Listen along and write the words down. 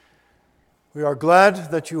We are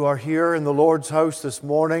glad that you are here in the Lord's house this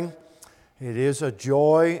morning. It is a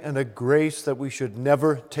joy and a grace that we should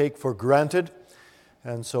never take for granted.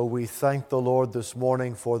 And so we thank the Lord this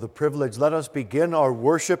morning for the privilege. Let us begin our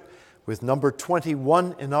worship with number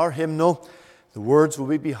 21 in our hymnal. The words will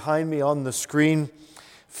be behind me on the screen.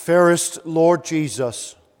 Fairest Lord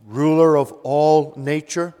Jesus, ruler of all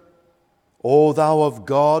nature, O thou of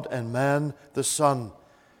God and man the Son,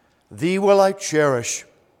 thee will I cherish,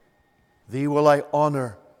 thee will I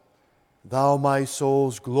honor, thou my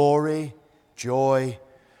soul's glory, joy,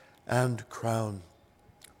 and crown.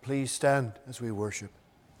 Please stand as we worship.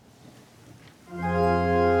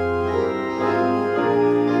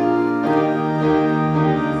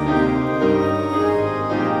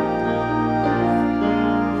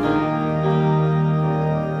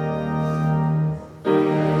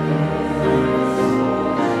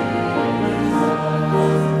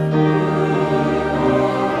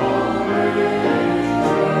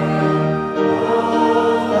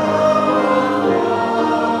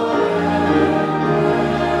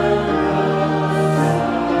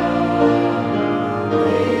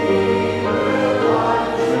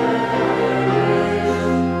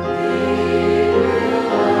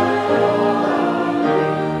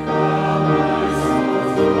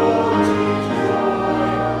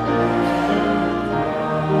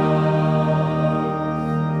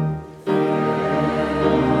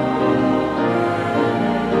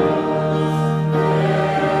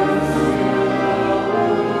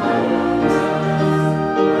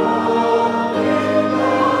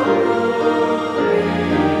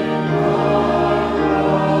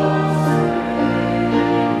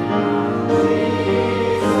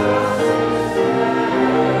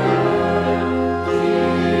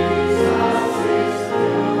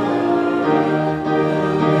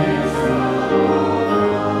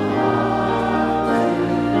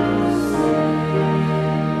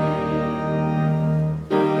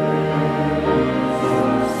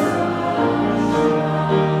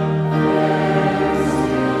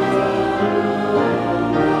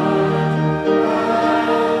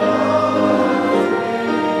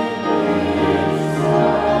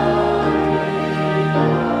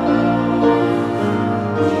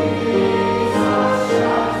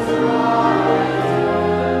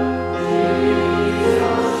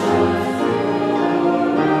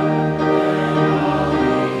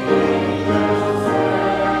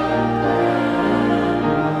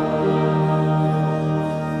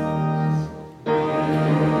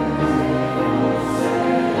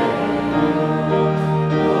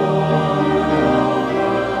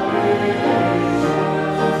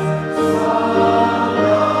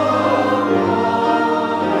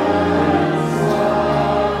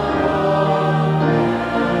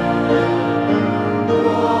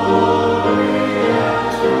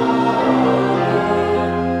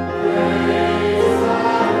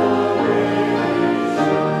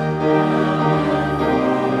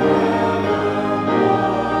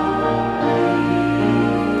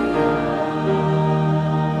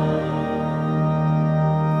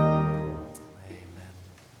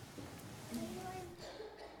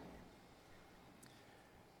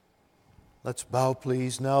 Let's bow,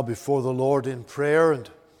 please, now before the Lord in prayer and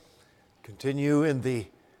continue in the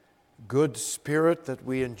good spirit that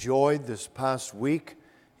we enjoyed this past week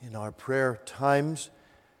in our prayer times.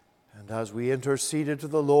 And as we interceded to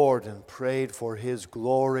the Lord and prayed for His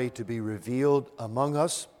glory to be revealed among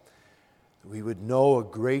us, we would know a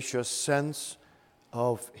gracious sense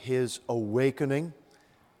of His awakening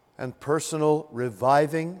and personal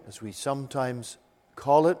reviving, as we sometimes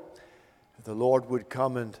call it. The Lord would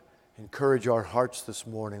come and encourage our hearts this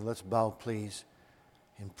morning. Let's bow, please,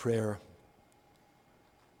 in prayer.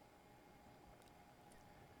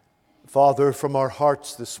 Father, from our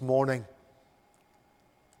hearts this morning,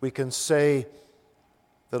 we can say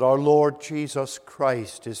that our Lord Jesus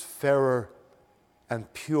Christ is fairer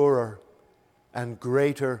and purer and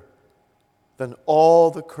greater than all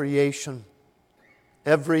the creation,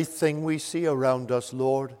 everything we see around us,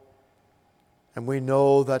 Lord. And we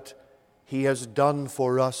know that He has done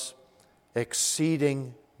for us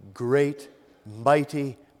exceeding great,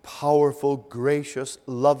 mighty, powerful, gracious,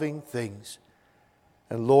 loving things.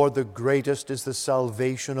 And Lord, the greatest is the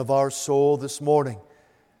salvation of our soul this morning.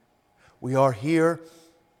 We are here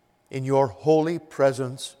in Your holy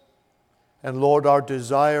presence. And Lord, our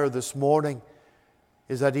desire this morning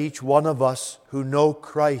is that each one of us who know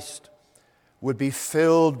Christ would be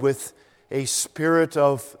filled with a spirit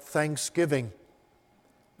of thanksgiving,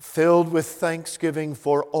 filled with thanksgiving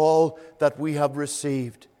for all that we have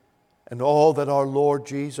received and all that our Lord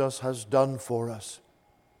Jesus has done for us.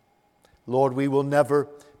 Lord, we will never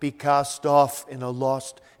be cast off in a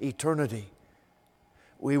lost eternity.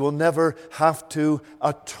 We will never have to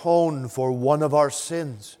atone for one of our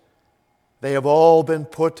sins. They have all been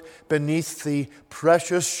put beneath the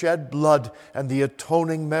precious shed blood and the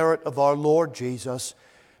atoning merit of our Lord Jesus.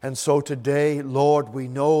 And so today, Lord, we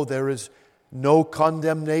know there is no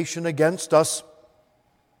condemnation against us.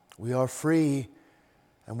 We are free,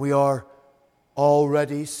 and we are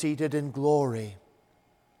already seated in glory.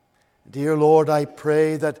 Dear Lord, I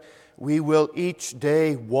pray that we will each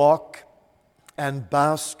day walk and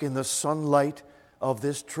bask in the sunlight of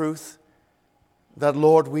this truth. That,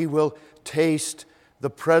 Lord, we will taste the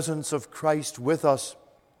presence of Christ with us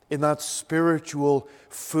in that spiritual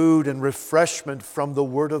food and refreshment from the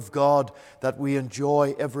Word of God that we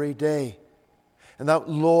enjoy every day. And that,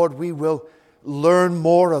 Lord, we will learn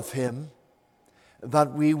more of Him,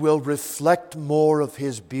 that we will reflect more of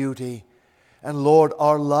His beauty. And Lord,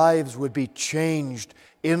 our lives would be changed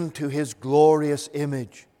into His glorious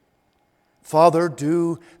image. Father,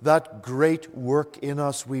 do that great work in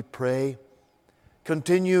us, we pray.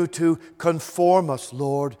 Continue to conform us,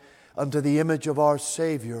 Lord, unto the image of our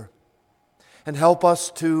Savior. And help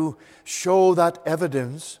us to show that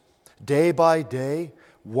evidence day by day,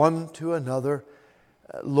 one to another.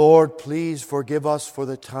 Lord, please forgive us for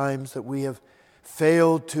the times that we have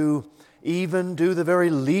failed to even do the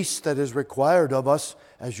very least that is required of us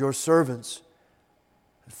as your servants.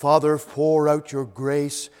 Father, pour out your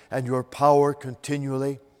grace and your power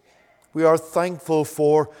continually. We are thankful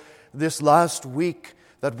for this last week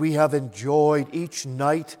that we have enjoyed each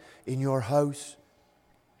night in your house,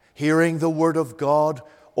 hearing the Word of God,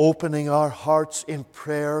 opening our hearts in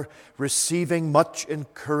prayer, receiving much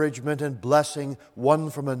encouragement and blessing one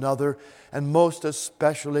from another, and most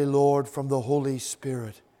especially, Lord, from the Holy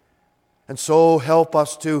Spirit. And so help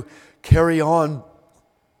us to carry on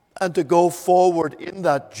and to go forward in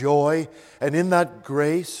that joy and in that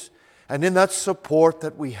grace and in that support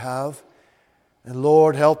that we have. And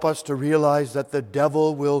Lord, help us to realize that the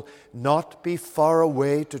devil will not be far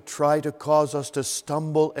away to try to cause us to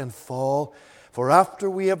stumble and fall. For after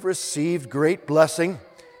we have received great blessing,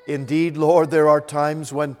 indeed, Lord, there are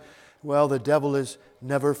times when, the devil is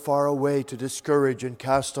never far away to discourage and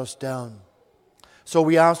cast us down. So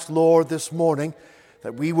we ask, Lord, this morning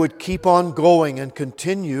that we would keep on going and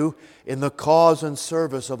continue in the cause and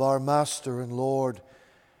service of our Master and Lord.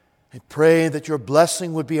 I pray that your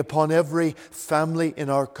blessing would be upon every family in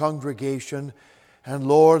our congregation. And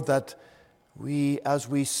Lord, that we, as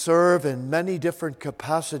we serve in many different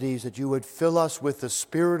capacities, that you would fill us with the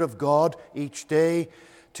Spirit of God each day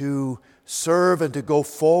to serve and to go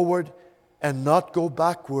forward and not go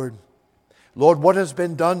backward. Lord, what has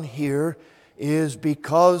been done here is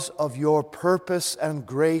because of your purpose and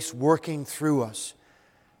grace working through us.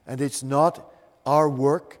 And it's not our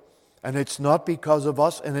work, and it's not because of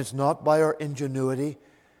us, and it's not by our ingenuity.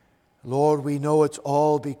 Lord, we know it's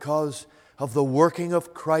all because of the working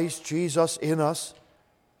of Christ Jesus in us.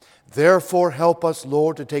 Therefore, help us,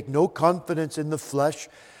 Lord, to take no confidence in the flesh,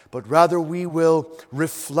 but rather we will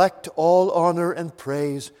reflect all honor and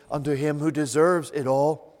praise unto Him who deserves it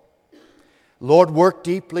all. Lord, work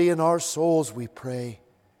deeply in our souls, we pray.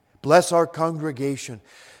 Bless our congregation.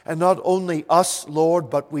 And not only us,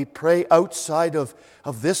 Lord, but we pray outside of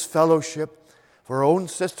this fellowship for our own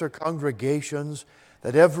sister congregations,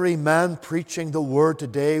 that every man preaching the Word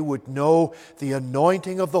today would know the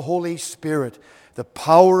anointing of the Holy Spirit, the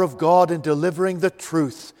power of God in delivering the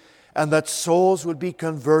truth, and that souls would be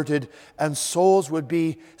converted and souls would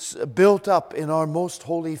be built up in our most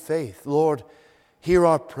holy faith. Lord, hear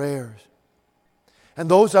our prayers. And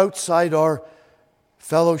those outside our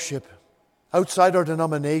fellowship, outside our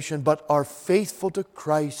denomination, but are faithful to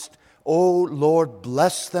Christ, oh Lord,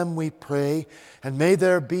 bless them, we pray, and may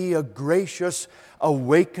there be a gracious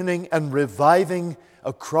awakening and reviving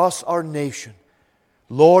across our nation.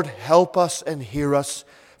 Lord, help us and hear us,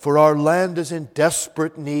 for our land is in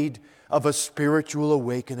desperate need of a spiritual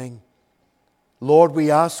awakening. Lord, we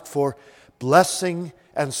ask for blessing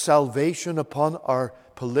and salvation upon our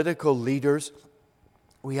political leaders.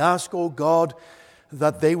 We ask, O God,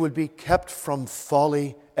 that they would be kept from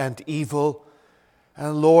folly and evil.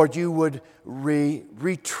 And Lord, you would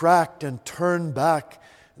retract and turn back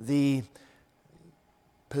the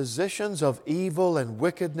positions of evil and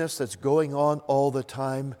wickedness that's going on all the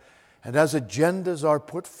time. And as agendas are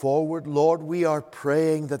put forward, Lord, we are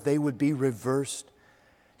praying that they would be reversed.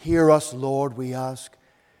 Hear us, Lord, we ask.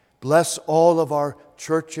 Bless all of our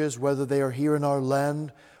churches, whether they are here in our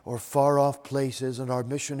land or far off places, and our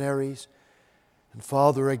missionaries. And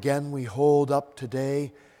Father, again we hold up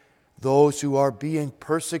today those who are being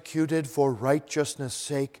persecuted for righteousness'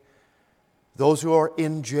 sake, those who are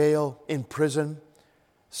in jail, in prison,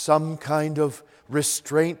 some kind of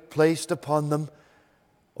restraint placed upon them,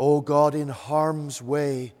 O God, in harm's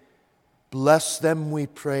way. Bless them, we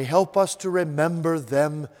pray. Help us to remember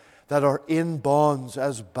them that are in bonds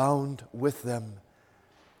as bound with them.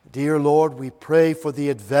 Dear Lord, we pray for the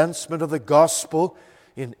advancement of the gospel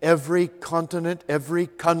in every continent, every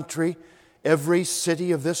country, every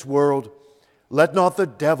city of this world. Let not the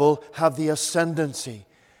devil have the ascendancy.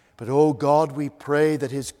 But, O God, we pray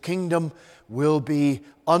that his kingdom will be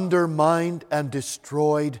undermined and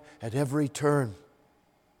destroyed at every turn.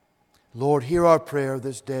 Lord, hear our prayer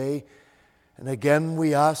this day. And again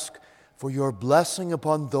we ask for your blessing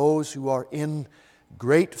upon those who are in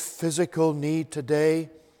great physical need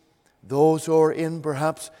today, those who are in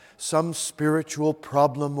perhaps some spiritual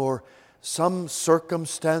problem or some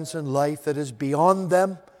circumstance in life that is beyond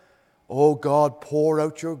them. Oh God, pour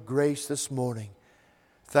out your grace this morning.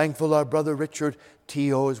 Thankful our brother Richard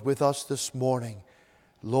Teo is with us this morning.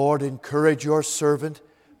 Lord, encourage your servant.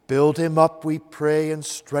 Build him up, we pray, and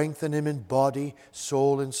strengthen him in body,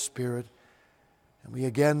 soul, and spirit. And we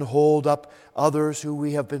again hold up others who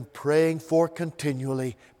we have been praying for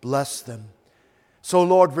continually. Bless them. So,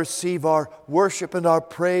 Lord, receive our worship and our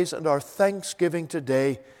praise and our thanksgiving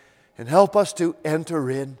today, and help us to enter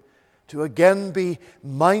in, to again be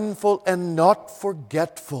mindful and not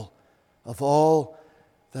forgetful of all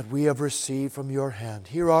that we have received from your hand.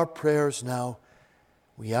 Hear our prayers now.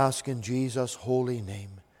 We ask in Jesus' holy name.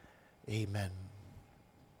 Amen.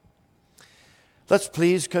 Let's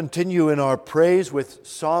please continue in our praise with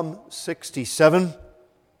Psalm 67.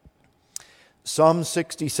 Psalm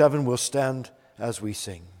 67 will stand as we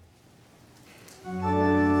sing.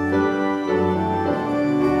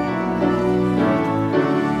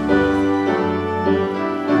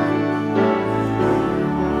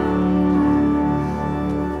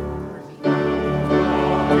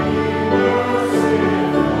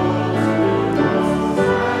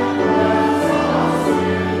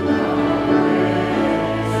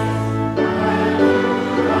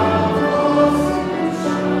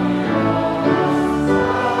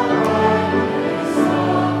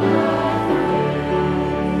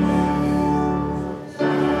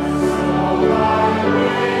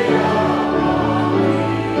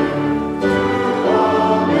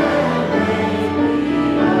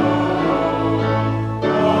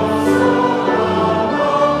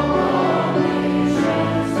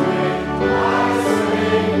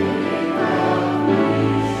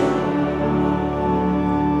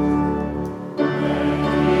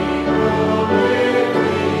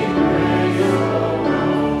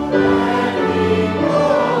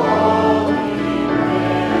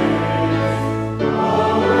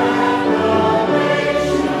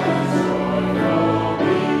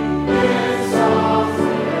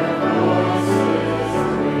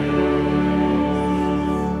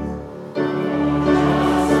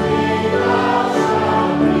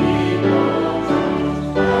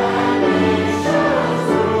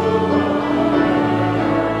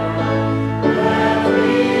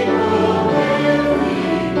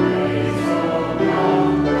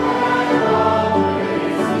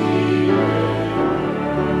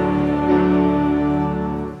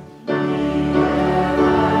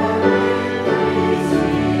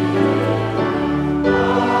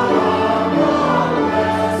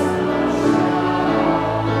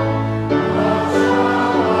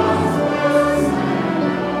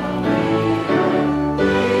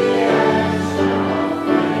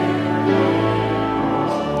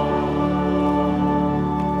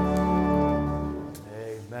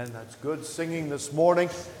 Singing this morning.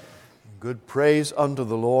 Good praise unto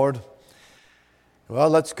the Lord. Well,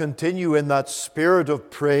 let's continue in that spirit of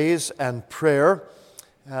praise and prayer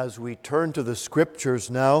as we turn to the Scriptures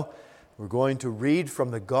now. We're going to read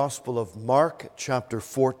from the Gospel of Mark, chapter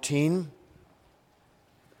 14.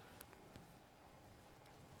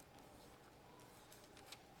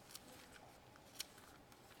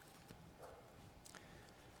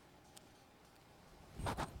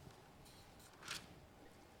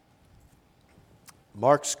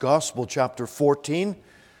 Mark's Gospel, chapter 14,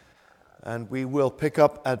 and we will pick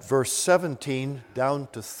up at verse 17 down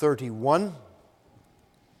to 31.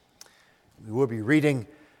 We will be reading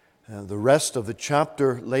the rest of the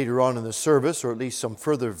chapter later on in the service, or at least some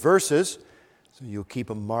further verses, so you'll keep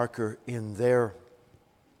a marker in there.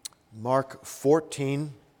 Mark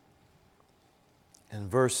 14 and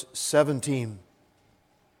verse 17.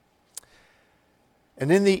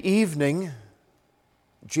 And in the evening,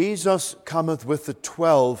 Jesus cometh with the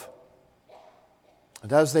 12,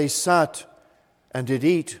 and as they sat and did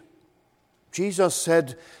eat, Jesus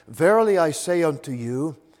said, Verily I say unto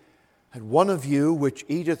you, that one of you which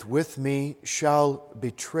eateth with me shall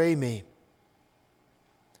betray me.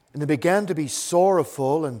 And they began to be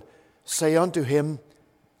sorrowful, and say unto him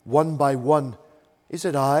one by one, Is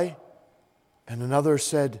it I? And another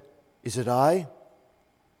said, Is it I?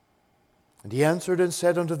 And he answered and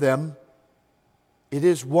said unto them, It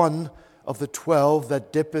is one of the 12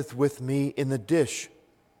 that dippeth with me in the dish.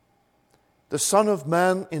 The Son of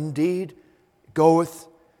Man indeed goeth,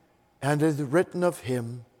 and it is written of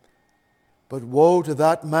him, but woe to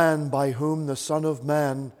that man by whom the Son of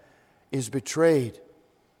Man is betrayed.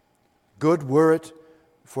 Good were it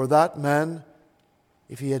for that man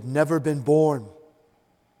if he had never been born.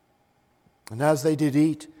 And as they did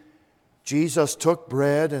eat, Jesus took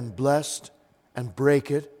bread and blessed and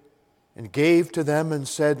brake it, and gave to them and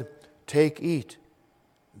said, Take, eat,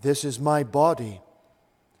 this is my body.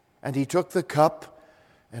 And he took the cup,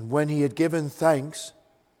 and when he had given thanks,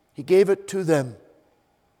 he gave it to them,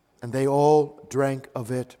 and they all drank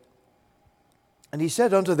of it. And he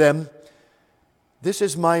said unto them, This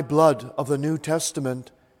is my blood of the New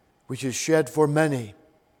Testament, which is shed for many.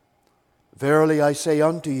 Verily I say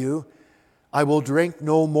unto you, I will drink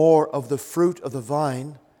no more of the fruit of the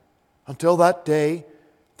vine until that day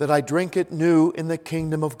that I drink it new in the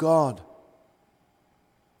kingdom of God.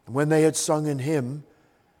 And when they had sung an hymn,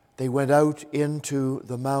 they went out into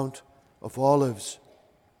the Mount of Olives.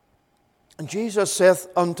 And Jesus saith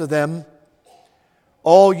unto them,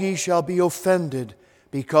 All ye shall be offended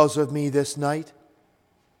because of me this night.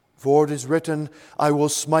 For it is written, I will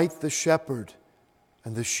smite the shepherd,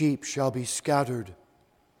 and the sheep shall be scattered.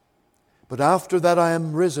 But after that I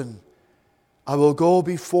am risen, I will go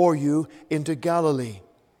before you into Galilee.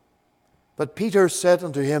 But Peter said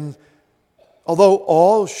unto him, Although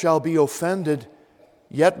all shall be offended,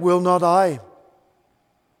 yet will not I.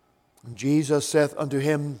 And Jesus saith unto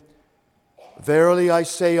him, Verily I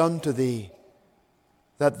say unto thee,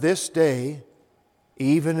 that this day,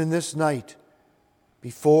 even in this night,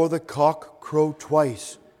 before the cock crow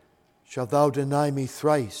twice, shalt thou deny me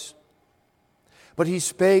thrice. But he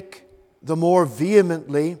spake the more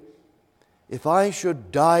vehemently, If I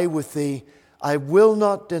should die with thee, I will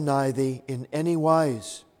not deny thee in any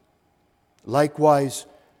wise. Likewise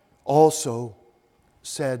also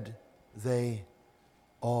said they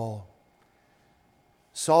all.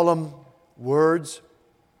 Solemn words,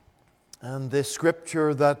 and this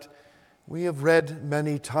scripture that we have read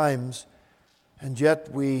many times, and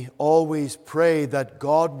yet we always pray that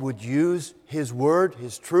God would use His word,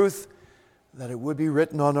 His truth, that it would be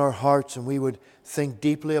written on our hearts, and we would think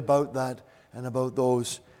deeply about that and about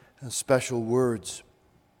those special words.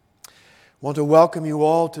 I want to welcome you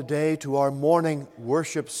all today to our morning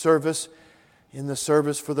worship service, in the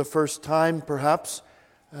service for the first time perhaps,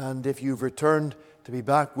 and if you've returned to be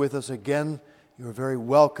back with us again, you're very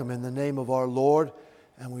welcome in the name of our Lord.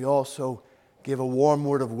 And we also give a warm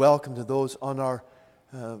word of welcome to those on our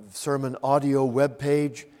sermon audio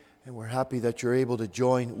webpage, and we're happy that you're able to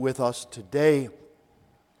join with us today.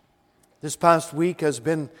 This past week has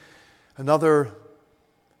been another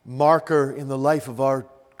marker in the life of our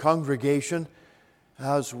congregation,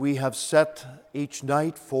 as we have set each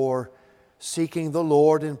night for seeking the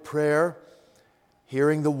Lord in prayer,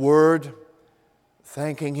 hearing the Word,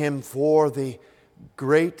 thanking Him for the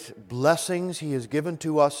great blessings He has given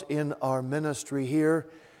to us in our ministry here,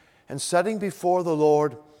 and setting before the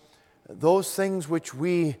Lord those things which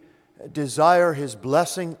we desire His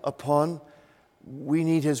blessing upon. We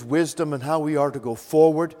need His wisdom in how we are to go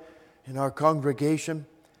forward in our congregation.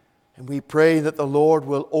 And we pray that the Lord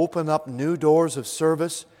will open up new doors of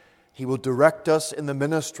service. He will direct us in the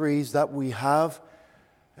ministries that we have,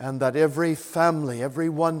 and that every family,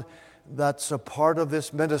 everyone that's a part of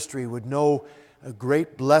this ministry would know a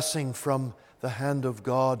great blessing from the hand of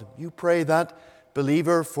God. You pray that,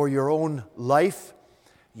 believer, for your own life.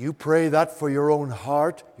 You pray that for your own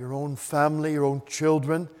heart, your own family, your own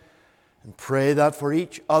children, and pray that for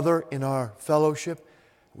each other in our fellowship.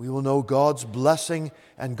 We will know God's blessing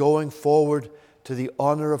and going forward to the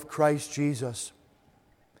honor of Christ Jesus.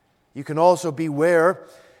 You can also beware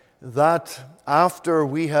that after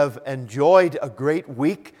we have enjoyed a great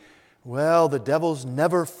week, well, the devil's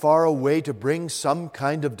never far away to bring some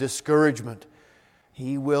kind of discouragement.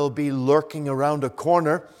 He will be lurking around a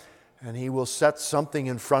corner, and he will set something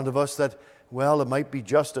in front of us that, well, it might be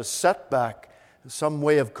just a setback, some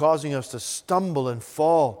way of causing us to stumble and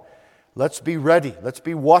fall. Let's be ready. Let's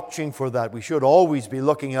be watching for that. We should always be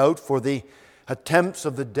looking out for the attempts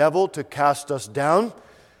of the devil to cast us down,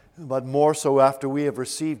 but more so after we have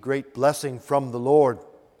received great blessing from the Lord.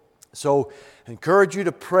 So, I encourage you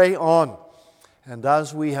to pray on. And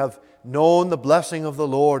as we have known the blessing of the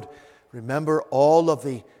Lord, remember all of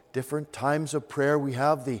the different times of prayer. We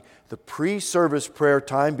have the pre-service prayer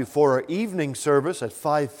time before our evening service at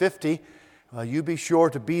 5:50. You be sure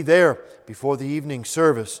to be there before the evening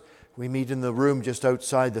service. We meet in the room just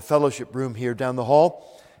outside the fellowship room here down the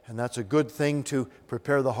hall. And that's a good thing to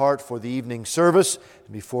prepare the heart for the evening service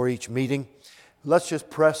and before each meeting. Let's just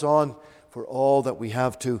press on for all that we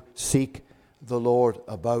have to seek the Lord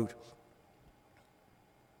about.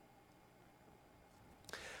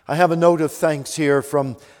 I have a note of thanks here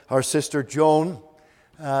from our sister Joan.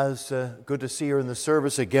 It's good to see her in the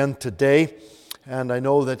service again today. And I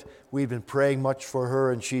know that we've been praying much for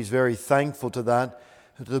her, and she's very thankful to that,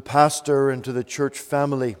 to the pastor and to the church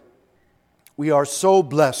family. We are so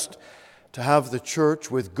blessed to have the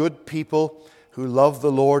church with good people who love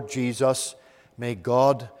the Lord Jesus. May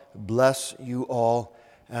God bless you all.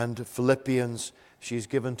 And Philippians, she's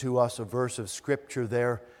given to us a verse of Scripture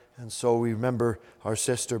there. And so we remember our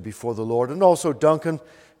sister before the Lord. And also Duncan,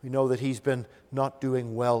 we know that he's been not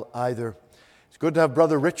doing well either. It's good to have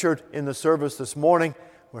Brother Richard in the service this morning.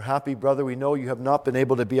 We're happy, brother. We know you have not been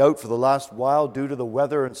able to be out for the last while due to the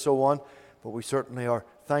weather and so on. But we certainly are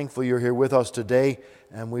thankful you're here with us today,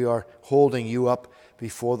 and we are holding you up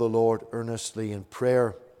before the Lord earnestly in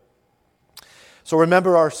prayer. So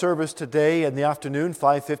remember our service today in the afternoon,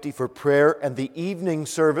 5:50 for prayer, and the evening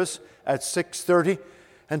service at 6:30.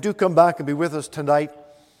 And do come back and be with us tonight. I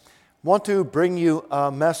want to bring you a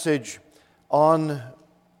message on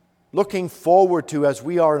looking forward to, as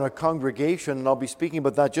we are in a congregation, and I'll be speaking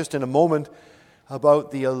about that just in a moment,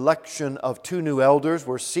 about the election of 2 new elders.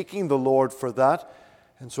 We're seeking the Lord for that.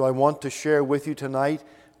 And so I want to share with you tonight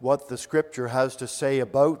what the Scripture has to say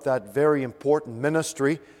about that very important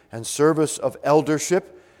ministry and service of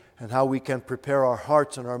eldership, and how we can prepare our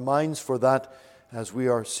hearts and our minds for that as we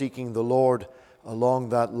are seeking the Lord along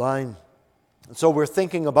that line. And so we're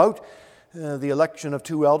thinking about the election of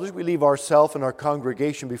 2 elders. We leave ourselves and our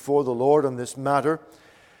congregation before the Lord on this matter.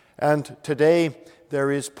 And today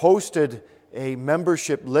there is posted a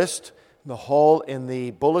membership list in the hall in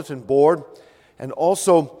the bulletin board. And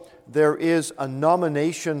also there is a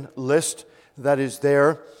nomination list that is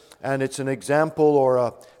there. And it's an example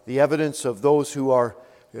or the evidence of those who are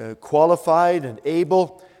qualified and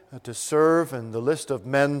able to serve, and the list of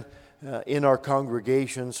men in our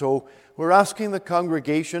congregation. So we're asking the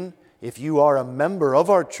congregation, if you are a member of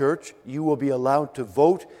our church, you will be allowed to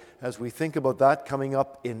vote as we think about that coming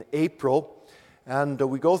up in April. And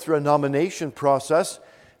we go through a nomination process,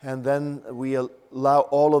 and then we allow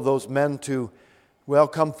all of those men to,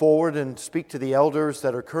 come forward and speak to the elders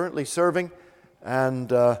that are currently serving,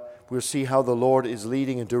 and we'll see how the Lord is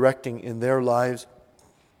leading and directing in their lives.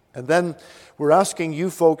 And then we're asking you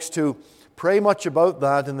folks to pray much about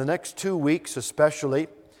that in the next 2 weeks especially,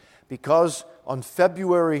 because on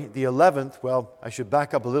February the 11th, I should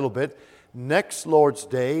back up a little bit, next Lord's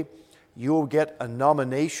Day, you will get a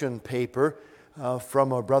nomination paper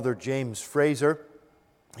from our brother James Fraser.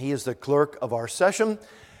 He is the clerk of our session,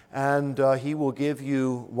 and he will give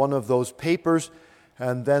you one of those papers.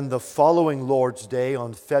 And then the following Lord's Day,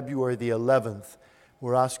 on February the 11th,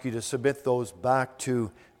 we'll ask you to submit those back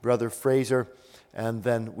to Brother Fraser, and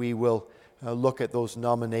then we will look at those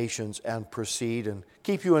nominations and proceed and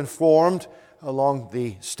keep you informed along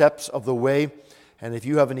the steps of the way. And if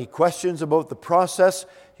you have any questions about the process,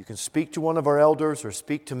 you can speak to one of our elders or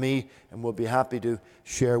speak to me, and we'll be happy to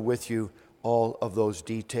share with you all of those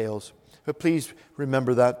details. But please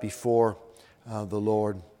remember that before the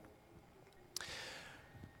Lord.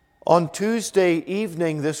 On Tuesday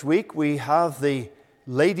evening this week, we have the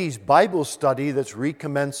ladies' Bible study that's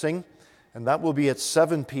recommencing, and that will be at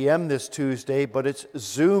 7 p.m. this Tuesday, but it's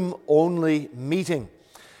Zoom-only meeting.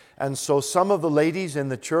 And so some of the ladies in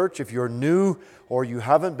the church, if you're new or you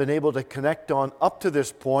haven't been able to connect on up to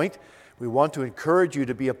this point, we want to encourage you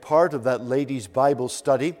to be a part of that ladies' Bible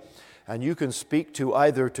study. And you can speak to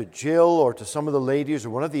either to Jill or to some of the ladies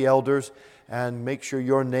or one of the elders, and make sure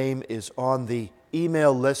your name is on the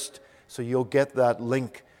email list, so you'll get that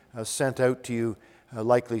link sent out to you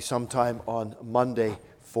likely sometime on Monday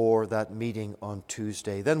for that meeting on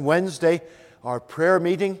Tuesday. Then Wednesday, our prayer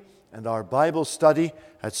meeting and our Bible study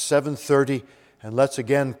at 7:30, and let's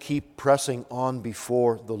again keep pressing on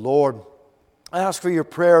before the Lord. I ask for your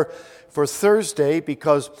prayer for Thursday,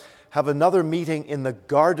 because I have another meeting in the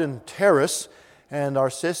Garden Terrace, and our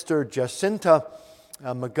sister Jacinta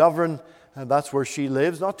McGovern, and that's where she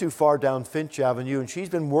lives, not too far down Finch Avenue, and she's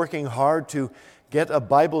been working hard to get a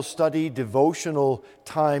Bible study devotional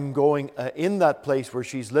time going in that place where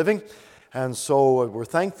she's living. And so we're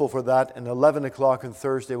thankful for that. And 11 o'clock on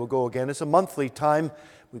Thursday we'll go again. It's a monthly time.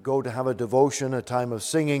 We go to have a devotion, a time of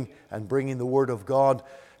singing and bringing the Word of God.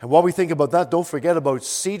 And while we think about that, don't forget about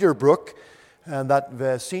Cedar Brook and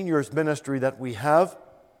that seniors ministry that we have.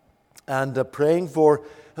 And praying for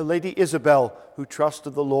Lady Isabel, who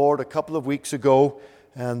trusted the Lord a couple of weeks ago.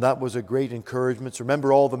 And that was a great encouragement. So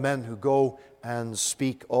remember all the men who go and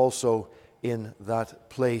speak also in that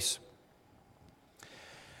place.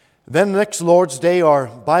 Then next Lord's Day, our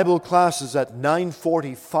Bible class is at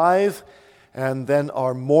 9:45, and then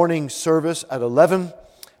our morning service at 11,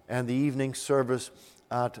 and the evening service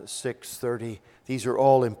at 6:30. These are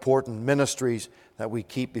all important ministries that we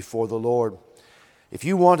keep before the Lord. If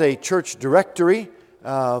you want a church directory,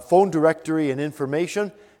 phone directory and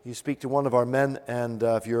information, you speak to one of our men, and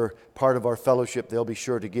if you're part of our fellowship, they'll be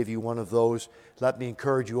sure to give you one of those. Let me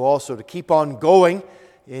encourage you also to keep on going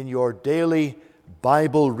in your daily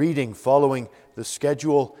Bible reading, following the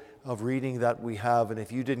schedule of reading that we have. And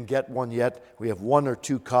if you didn't get one yet, we have 1 or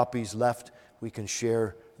 2 copies left. We can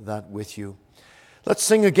share that with you. Let's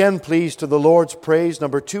sing again, please, to the Lord's praise,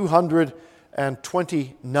 number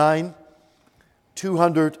 229.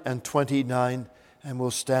 229, and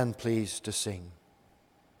we'll stand, please, to sing.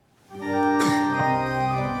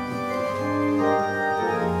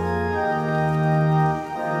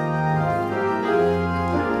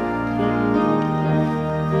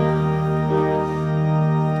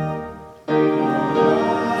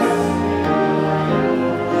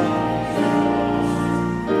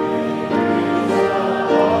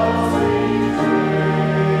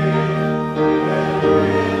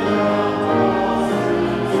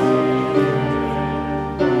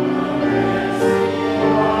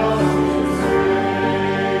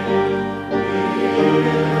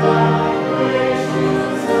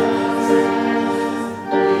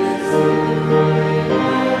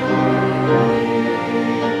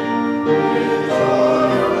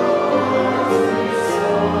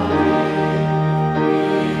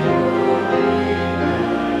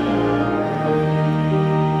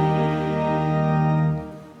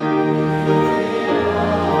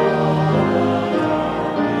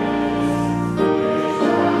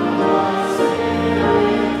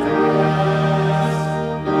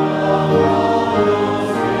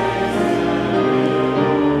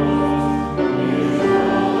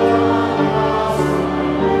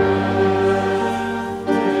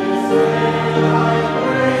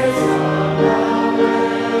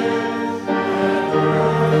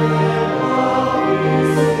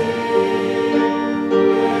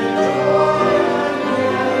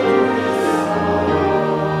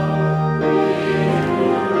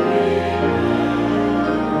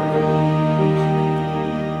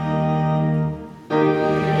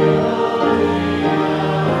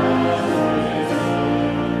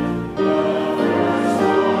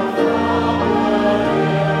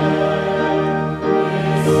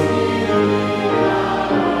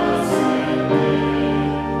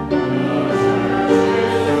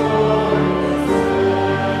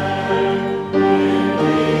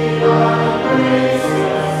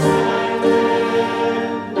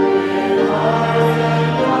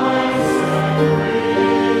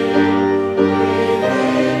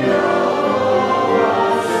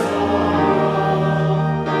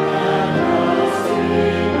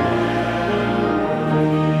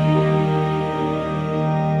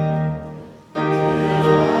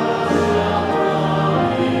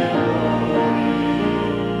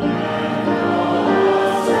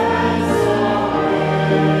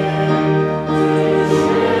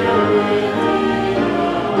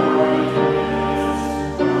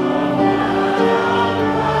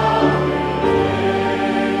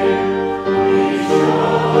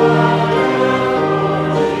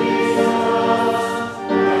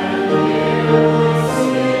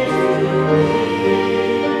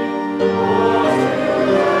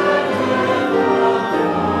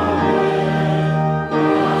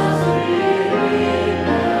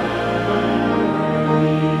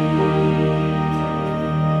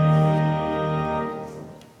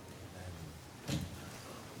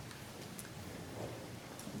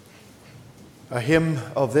 A hymn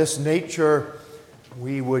of this nature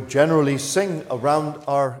we would generally sing around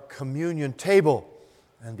our communion table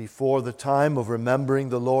and before the time of remembering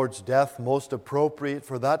the Lord's death, most appropriate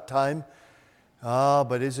for that time.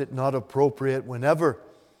 But is it not appropriate whenever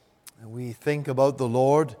we think about the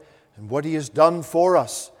Lord and what He has done for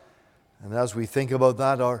us? And as we think about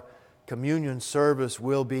that, our communion service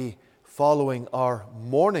will be following our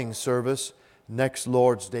morning service next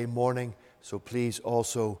Lord's Day morning. So please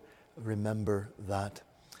also remember that.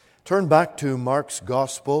 Turn back to Mark's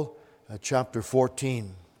Gospel, chapter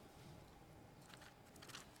 14.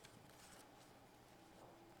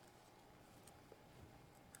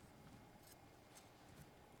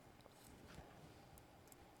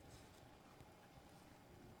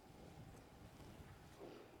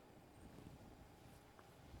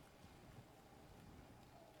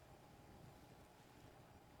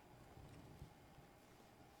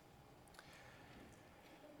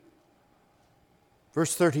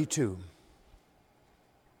 Verse 32.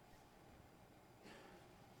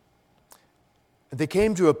 They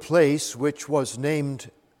came to a place which was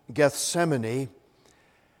named Gethsemane,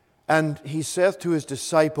 and he saith to his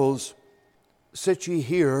disciples, Sit ye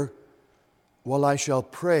here, while I shall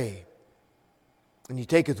pray. And he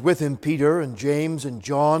taketh with him Peter and James and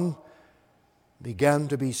John, began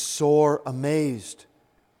to be sore amazed,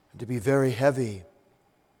 and to be very heavy,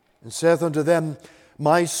 and saith unto them,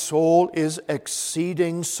 My soul is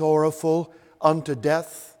exceeding sorrowful unto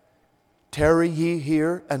death. Tarry ye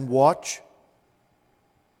here and watch.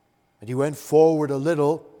 And he went forward a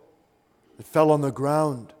little, and fell on the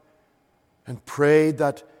ground, and prayed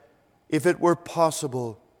that, if it were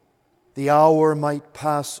possible, the hour might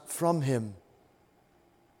pass from him.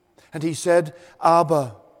 And he said,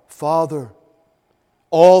 Abba, Father,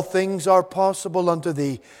 all things are possible unto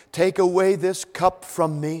thee. Take away this cup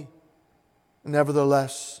from me.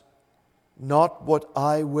 Nevertheless, not what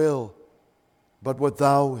I will, but what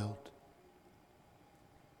thou wilt.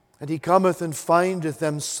 And he cometh and findeth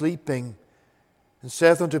them sleeping, and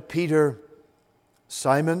saith unto Peter,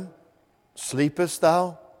 Simon, sleepest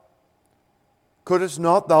thou? Couldst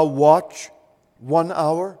not thou watch 1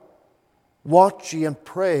 hour? Watch ye and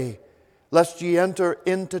pray, lest ye enter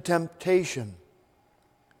into temptation.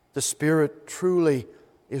 The spirit truly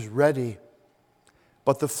is ready,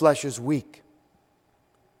 but the flesh is weak.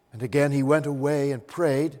 And again he went away and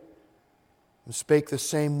prayed, and spake the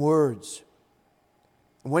same words.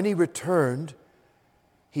 And when he returned,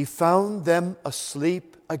 he found them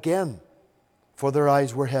asleep again, for their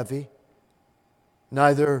eyes were heavy.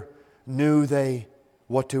 Neither knew they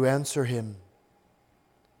what to answer him.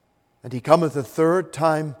 And he cometh a third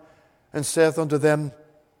time, and saith unto them,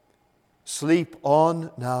 Sleep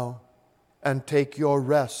on now, and take your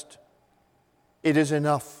rest. It is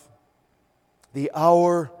enough. The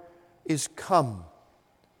hour is come.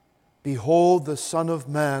 Behold, the Son of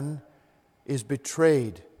Man is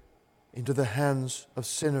betrayed into the hands of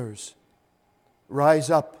sinners. Rise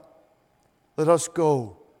up, let us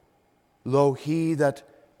go. Lo, he that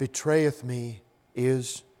betrayeth me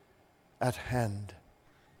is at hand.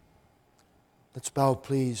 Let's bow,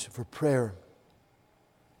 please, for prayer.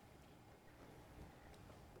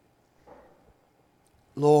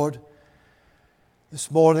 Lord, this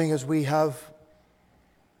morning as we have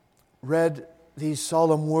read these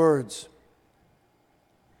solemn words,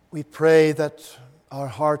 we pray that our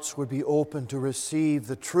hearts would be open to receive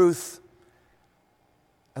the truth,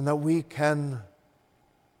 and that we can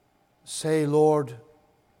say, Lord,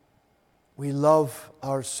 we love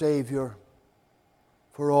our Savior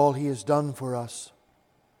for all He has done for us.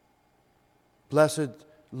 Blessed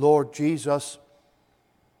Lord Jesus,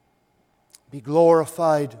 be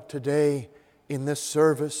glorified today in this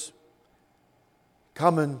service.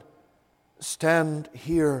 Come and stand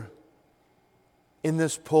here in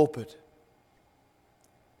this pulpit.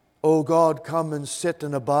 O God, come and sit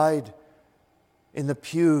and abide in the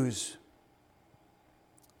pews.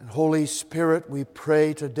 And Holy Spirit, we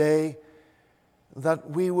pray today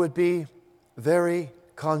that we would be very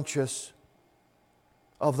conscious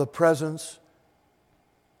of the presence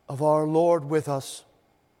of our Lord with us.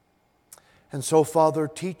 And so, Father,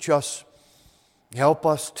 teach us, help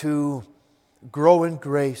us to grow in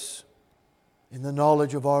grace in the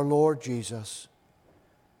knowledge of our Lord Jesus.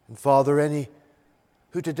 And Father, any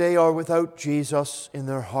who today are without Jesus in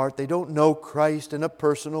their heart, they don't know Christ in a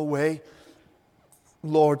personal way,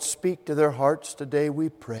 Lord, speak to their hearts today, we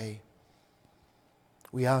pray.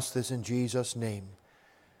 We ask this in Jesus' name.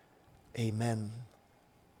 Amen.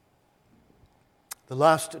 The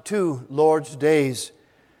last 2 Lord's days,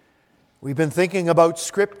 we've been thinking about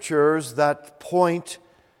scriptures that point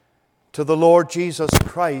to the Lord Jesus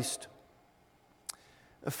Christ.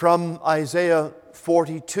 From Isaiah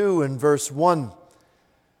 42 and verse 1,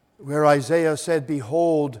 where Isaiah said,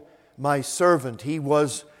 Behold, my servant. He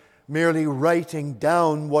was merely writing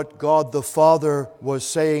down what God the Father was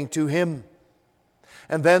saying to him.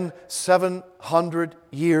 And then 700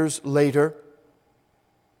 years later,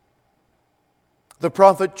 the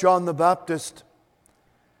prophet John the Baptist,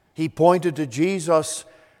 he pointed to Jesus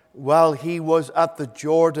while he was at the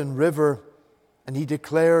Jordan River, and he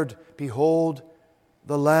declared, Behold,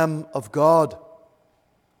 the Lamb of God.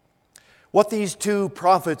 What these 2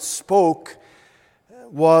 prophets spoke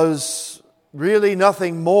was really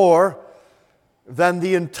nothing more than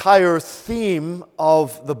the entire theme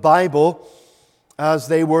of the Bible as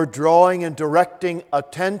they were drawing and directing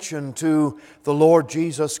attention to the Lord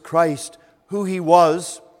Jesus Christ, who He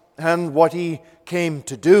was and what He came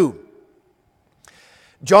to do.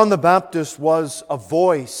 John the Baptist was a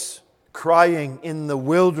voice crying in the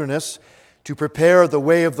wilderness to prepare the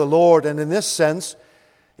way of the Lord. And in this sense,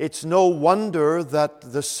 it's no wonder that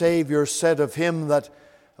the Savior said of him that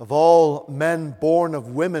of all men born of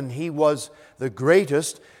women, he was the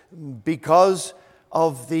greatest, because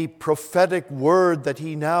of the prophetic word that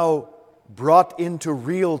he now brought into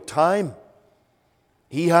real time.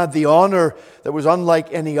 He had the honor that was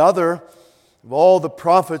unlike any other. Of all the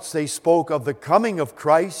prophets, they spoke of the coming of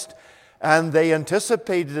Christ, and they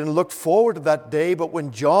anticipated and looked forward to that day. But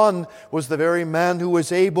when John was the very man who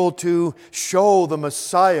was able to show the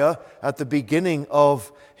Messiah at the beginning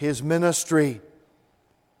of his ministry.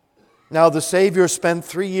 Now the Savior spent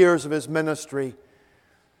 3 years of his ministry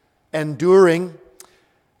enduring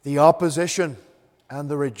the opposition and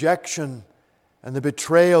the rejection and the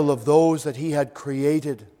betrayal of those that he had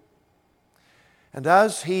created. And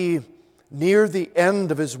as he neared the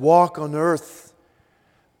end of his walk on earth,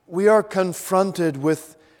 we are confronted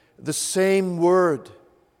with the same word,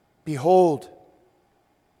 behold.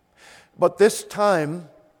 But this time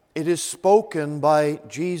it is spoken by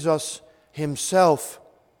Jesus himself.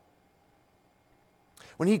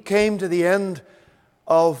 When he came to the end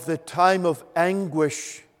of the time of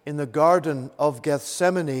anguish in the Garden of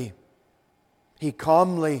Gethsemane, he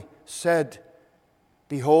calmly said,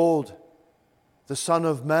 behold, the Son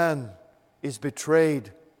of Man is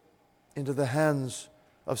betrayed into the hands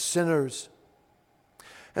of sinners.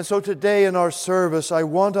 And so today in our service, I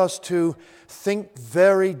want us to think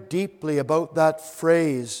very deeply about that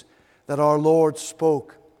phrase that our Lord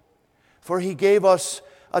spoke. For he gave us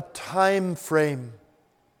a time frame.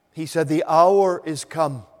 He said, the hour is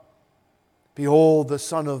come. Behold, the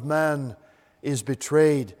Son of Man is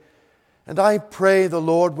betrayed. And I pray the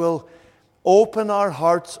Lord will open our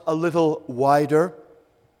hearts a little wider,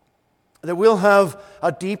 that we'll have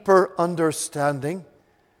a deeper understanding,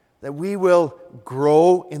 that we will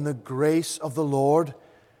grow in the grace of the Lord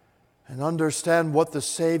and understand what the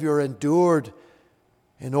Savior endured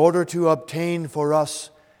in order to obtain for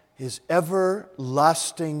us His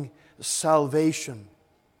everlasting salvation.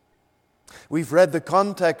 We've read the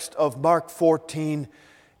context of Mark 14.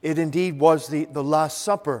 It indeed was the Last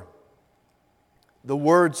Supper. The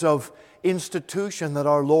words of institution that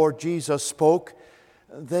our Lord Jesus spoke,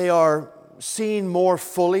 they are seen more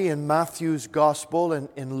fully in Matthew's Gospel and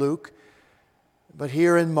in Luke. But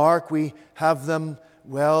here in Mark we have them,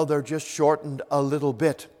 well, they're just shortened a little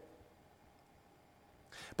bit.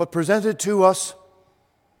 But presented to us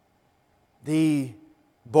the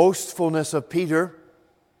boastfulness of Peter,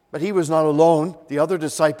 but he was not alone. The other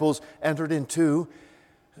disciples entered in too.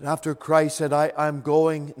 And after Christ said, I'm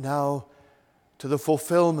going now to the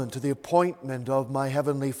fulfillment, to the appointment of my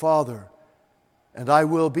heavenly Father. And I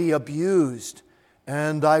will be abused,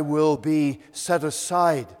 and I will be set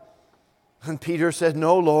aside. And Peter said,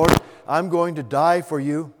 no, Lord, I'm going to die for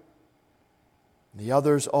you. The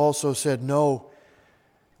others also said, no,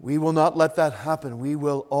 we will not let that happen. We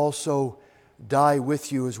will also die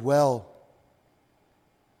with you as well.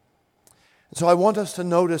 So I want us to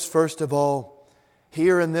notice, first of all,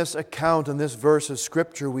 here in this account, in this verse of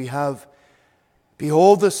Scripture, we have,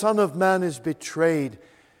 behold, the Son of Man is betrayed.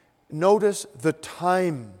 Notice the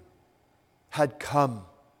time had come.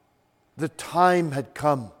 The time had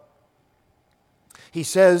come. He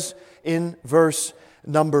says in verse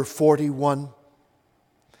number 41,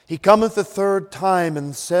 He cometh the third time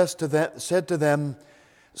and said to them,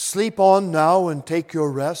 Sleep on now and take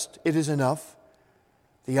your rest. It is enough.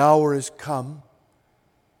 The hour is come.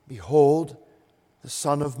 Behold, the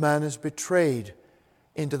Son of Man is betrayed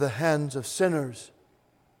into the hands of sinners.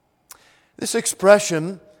 This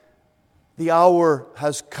expression, the hour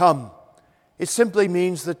has come, it simply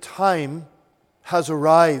means the time has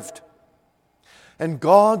arrived. And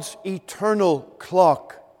God's eternal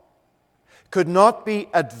clock could not be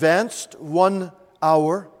advanced 1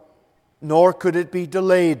 hour, nor could it be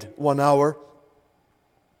delayed 1 hour.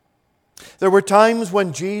 There were times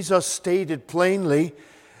when Jesus stated plainly,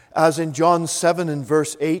 as in John 7 and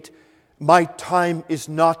verse 8, my time is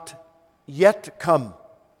not yet come.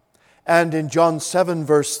 And in John 7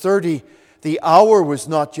 verse 30, the hour was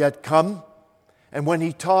not yet come. And when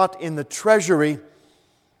He taught in the treasury,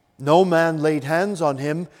 no man laid hands on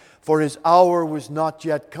Him, for His hour was not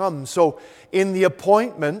yet come. So in the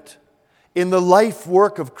appointment, in the life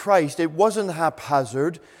work of Christ, it wasn't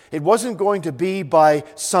haphazard. It wasn't going to be by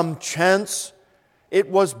some chance. It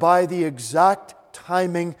was by the exact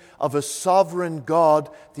timing of a sovereign God,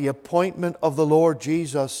 the appointment of the Lord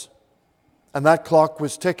Jesus. And that clock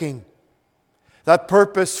was ticking. That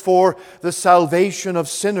purpose for the salvation of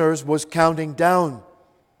sinners was counting down.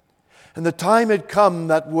 And the time had come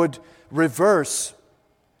that would reverse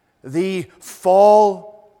the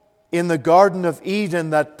fall in the Garden of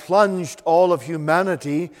Eden that plunged all of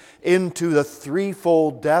humanity into the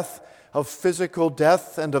threefold death of physical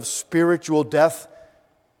death and of spiritual death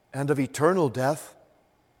and of eternal death.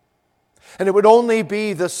 And it would only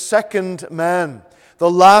be the second man, the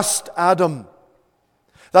last Adam,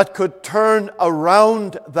 that could turn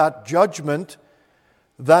around that judgment,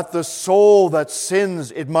 that the soul that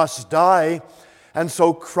sins, it must die. And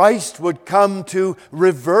so Christ would come to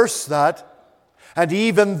reverse that. And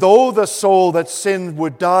even though the soul that sinned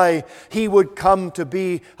would die, He would come to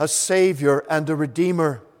be a Savior and a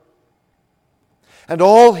Redeemer. And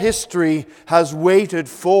all history has waited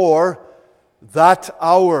for that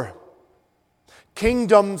hour.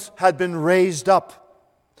 Kingdoms had been raised up.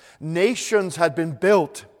 Nations had been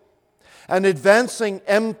built. And advancing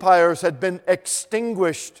empires had been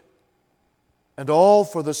extinguished. And all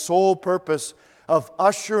for the sole purpose of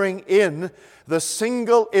ushering in the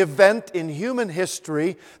single event in human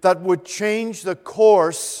history that would change the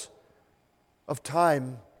course of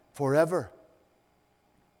time forever.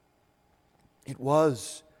 It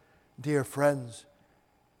was, dear friends,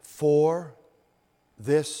 for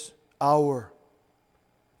this hour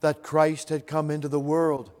that Christ had come into the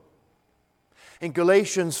world. In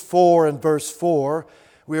Galatians 4 and verse 4,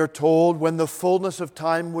 we are told, when the fullness of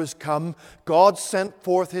time was come, God sent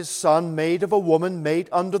forth His Son, made of a woman, made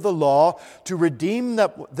under the law, to redeem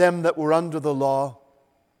them that were under the law.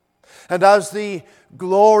 And as the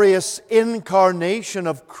glorious incarnation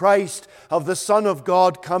of Christ, of the Son of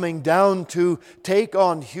God coming down to take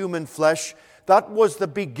on human flesh, that was the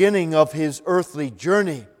beginning of His earthly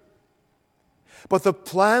journey. But the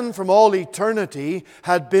plan from all eternity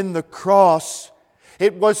had been the cross.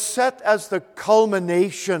 It was set as the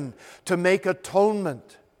culmination to make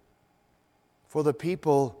atonement for the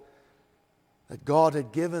people that God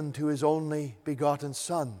had given to His only begotten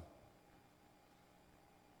Son.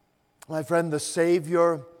 My friend, the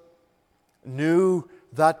Savior knew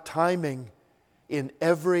that timing in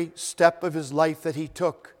every step of His life that He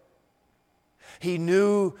took. He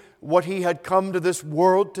knew what He had come to this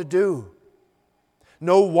world to do.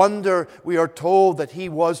 No wonder we are told that He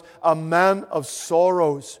was a man of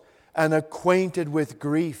sorrows and acquainted with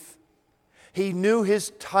grief. He knew His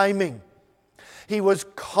timing. He was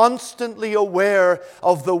constantly aware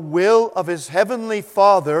of the will of His heavenly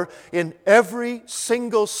Father in every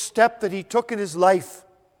single step that He took in His life.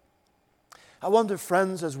 I wonder,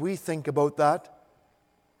 friends, as we think about that,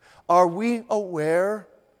 are we aware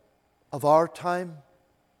of our time?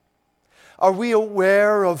 Are we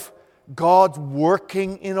aware of God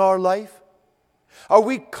working in our life? Are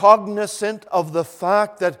we cognizant of the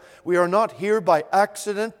fact that we are not here by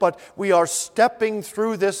accident, but we are stepping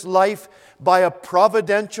through this life by a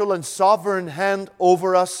providential and sovereign hand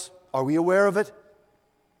over us? Are we aware of it?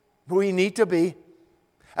 We need to be,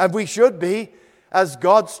 and we should be, as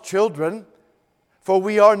God's children, for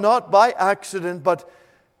we are not by accident, but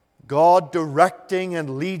God directing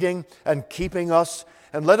and leading and keeping us.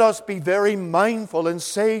 And let us be very mindful and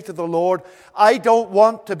say to the Lord, I don't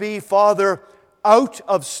want to be, Father, out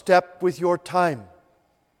of step with your time.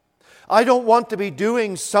 I don't want to be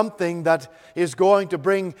doing something that is going to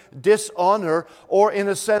bring dishonor or, in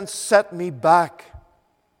a sense, set me back.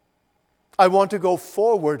 I want to go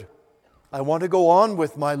forward. I want to go on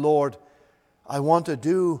with my Lord. I want to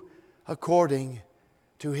do according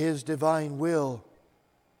to His divine will.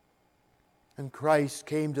 And Christ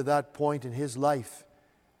came to that point in His life.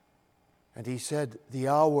 And He said, the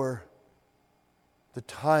hour, the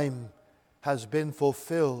time has been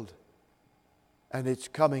fulfilled, and it's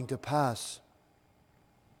coming to pass.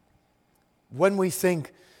 When we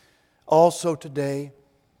think also today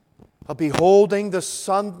of beholding the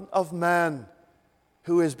Son of Man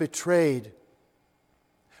who is betrayed,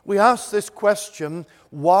 we ask this question,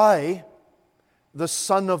 why the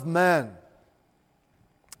Son of Man?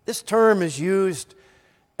 This term is used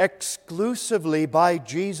exclusively by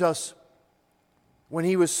Jesus when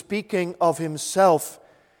He was speaking of Himself,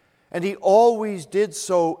 and He always did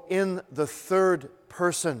so in the third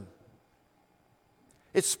person.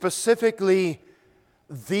 It's specifically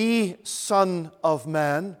the Son of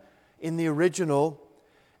Man in the original,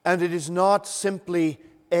 and it is not simply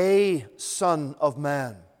a Son of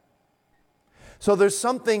Man. So there's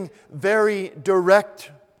something very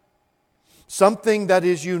direct, something that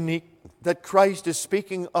is unique, that Christ is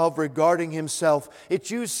speaking of regarding Himself.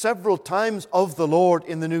 It's used several times of the Lord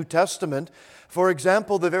in the New Testament. For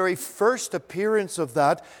example, the very first appearance of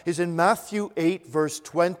that is in Matthew 8, verse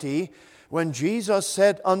 20, when Jesus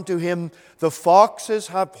said unto him, the foxes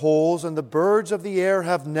have holes and the birds of the air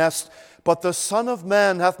have nests, but the Son of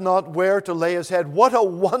Man hath not where to lay his head. What a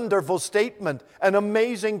wonderful statement, an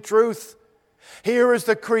amazing truth. Here is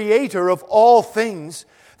the Creator of all things,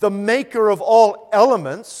 the Maker of all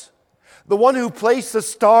elements, the one who placed the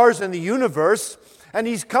stars in the universe, and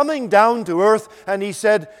He's coming down to earth, and He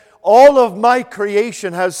said, all of my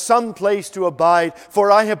creation has some place to abide,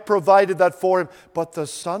 for I have provided that for him. But the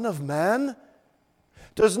Son of Man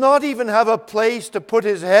does not even have a place to put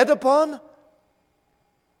His head upon.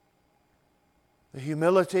 The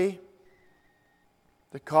humility,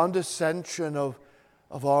 the condescension of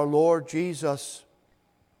our Lord Jesus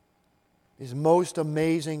is most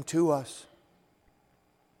amazing to us.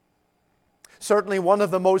 Certainly one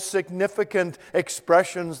of the most significant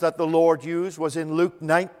expressions that the Lord used was in Luke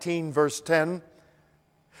 19, verse 10,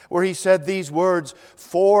 where He said these words,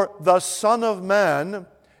 "For the Son of Man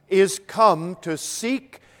is come to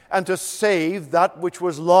seek and to save that which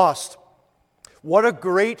was lost." What a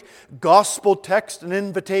great gospel text and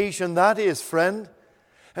invitation that is, friend.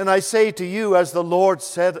 And I say to you, as the Lord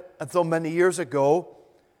said so many years ago,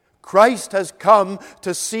 Christ has come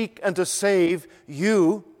to seek and to save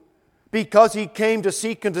you, because He came to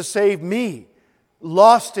seek and to save me,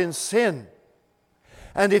 lost in sin.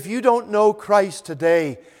 And if you don't know Christ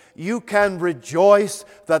today, you can rejoice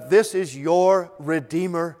that this is your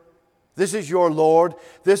Redeemer. This is your Lord.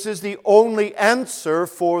 This is the only answer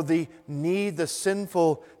for the need, the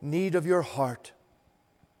sinful need of your heart.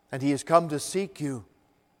 And He has come to seek you,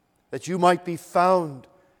 that you might be found,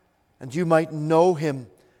 and you might know Him,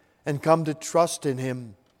 and come to trust in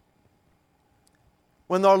Him.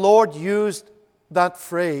 When our Lord used that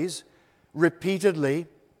phrase repeatedly,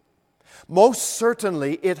 most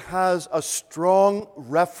certainly it has a strong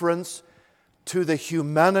reference to the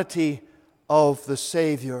humanity of the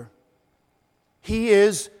Savior. He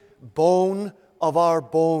is bone of our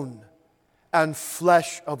bone and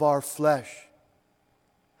flesh of our flesh.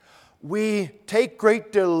 We take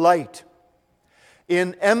great delight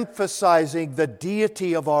in emphasizing the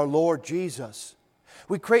deity of our Lord Jesus.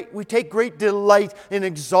 We take great delight in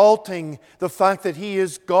exalting the fact that He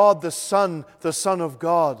is God the Son of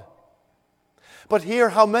God. But here,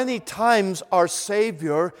 how many times our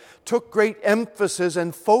Savior took great emphasis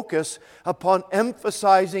and focus upon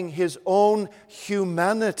emphasizing His own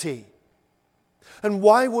humanity. And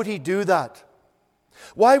why would He do that?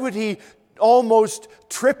 Why would He almost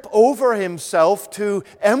trip over Himself to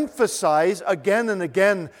emphasize again and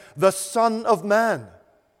again the Son of Man?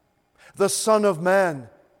 The Son of Man.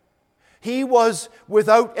 He was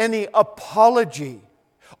without any apology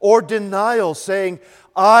or denial, saying,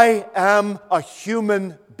 I am a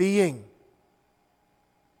human being.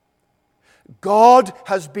 God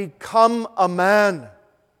has become a man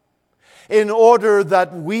in order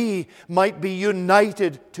that we might be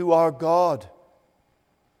united to our God.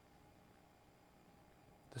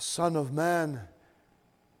 The Son of Man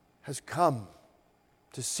has come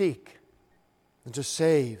to seek and to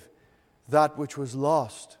save that which was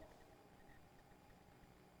lost.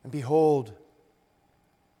 And behold,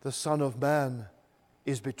 the Son of Man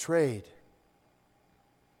is betrayed.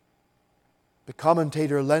 The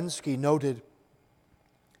commentator Lenski noted,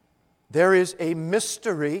 there is a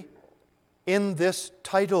mystery in this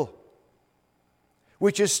title,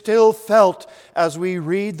 which is still felt as we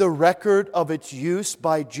read the record of its use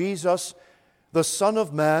by Jesus. The Son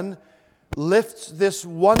of Man lifts this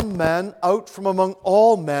one man out from among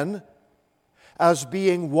all men as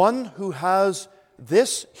being one who has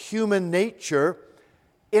this human nature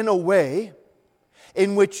in a way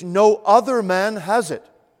in which no other man has it,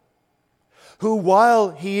 who,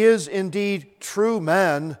 while He is indeed true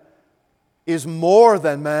man, is more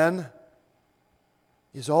than man,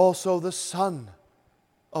 is also the Son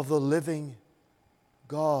of the living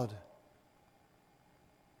God.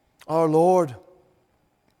 Our Lord,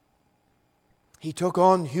 He took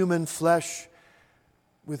on human flesh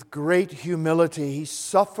with great humility. He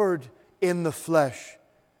suffered in the flesh.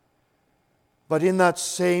 But in that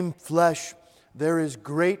same flesh, there is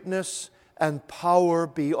greatness and power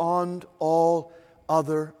beyond all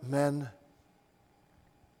other men.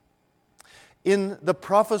 In the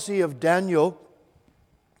prophecy of Daniel,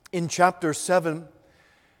 in chapter 7,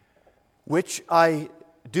 which I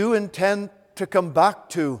do intend to come back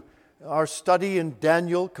to, our study in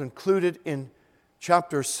Daniel concluded in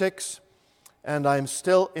chapter 6, and I'm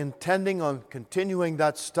still intending on continuing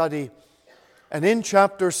that study. And in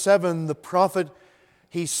chapter 7, the prophet,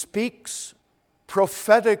 he speaks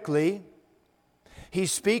prophetically. He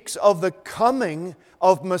speaks of the coming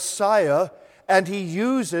of Messiah, and he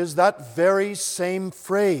uses that very same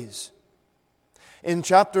phrase. In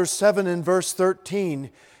chapter 7, in verse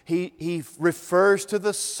 13, he refers to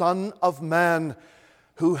the Son of Man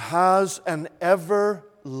who has an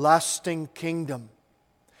everlasting kingdom.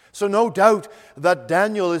 So no doubt that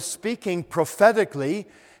Daniel is speaking prophetically.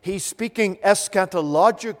 He's speaking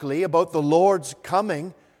eschatologically about the Lord's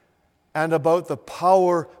coming and about the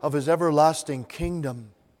power of His everlasting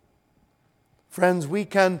kingdom. Friends, we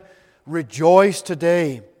can rejoice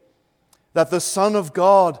today that the Son of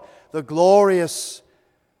God, the glorious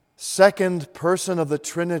second person of the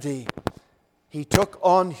Trinity, He took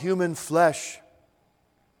on human flesh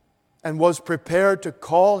and was prepared to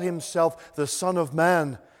call Himself the Son of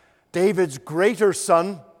Man, David's greater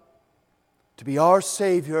son, to be our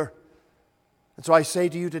Savior. And so I say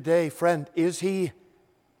to you today, friend, is He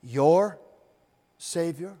your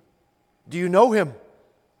Savior? Do you know Him?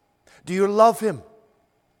 Do you love Him?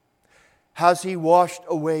 Has He washed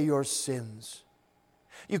away your sins?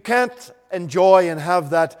 You can't enjoy and have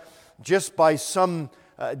that just by some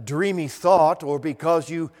dreamy thought or because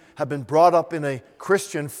you have been brought up in a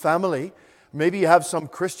Christian family. Maybe you have some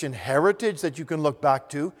Christian heritage that you can look back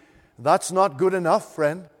to. That's not good enough,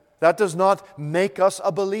 friend. That does not make us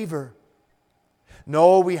a believer.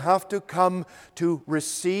 No, we have to come to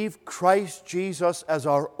receive Christ Jesus as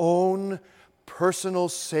our own personal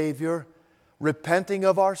Savior, repenting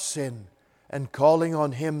of our sin and calling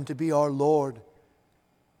on Him to be our Lord.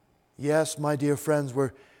 Yes, my dear friends,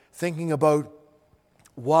 we're thinking about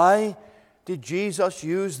why did Jesus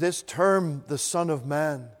use this term, the Son of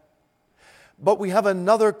Man? But we have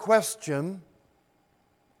another question.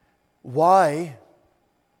 Why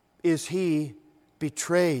is He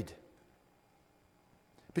betrayed?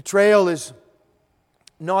 Betrayal is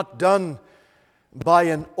not done by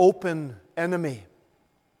an open enemy,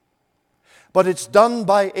 but it's done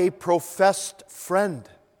by a professed friend,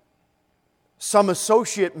 some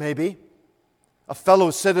associate maybe, a fellow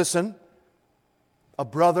citizen, a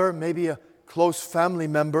brother, maybe a close family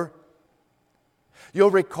member.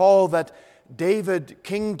 You'll recall that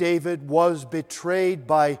King David was betrayed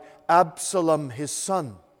by Absalom, his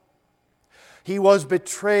son. He was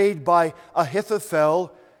betrayed by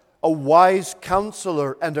Ahithophel, a wise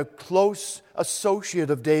counselor and a close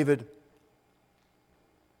associate of David.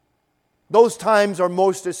 Those times are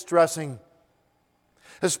most distressing,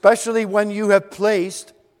 especially when you have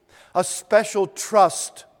placed a special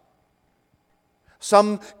trust,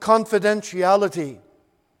 some confidentiality.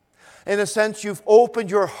 In a sense, you've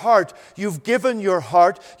opened your heart, you've given your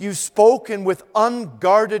heart, you've spoken with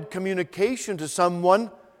unguarded communication to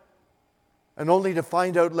someone, and only to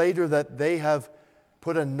find out later that they have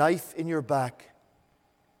put a knife in your back.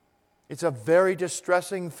 It's a very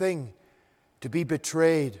distressing thing to be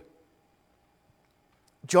betrayed.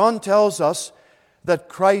 John tells us that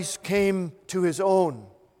Christ came to His own,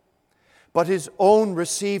 but His own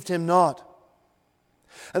received Him not.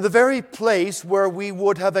 And the very place where we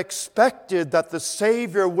would have expected that the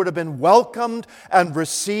Savior would have been welcomed and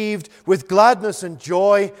received with gladness and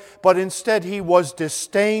joy, but instead He was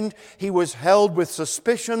disdained, He was held with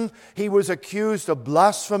suspicion, He was accused of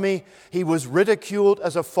blasphemy, He was ridiculed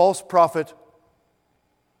as a false prophet.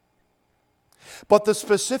 But the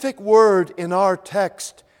specific word in our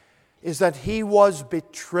text is that He was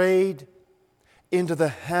betrayed into the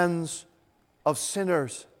hands of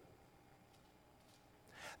sinners.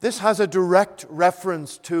 This has a direct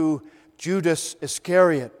reference to Judas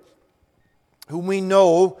Iscariot, whom we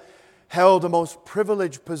know held a most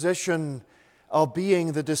privileged position of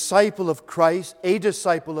being the disciple of Christ, a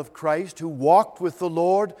disciple of Christ who walked with the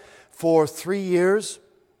Lord for 3 years,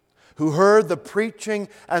 who heard the preaching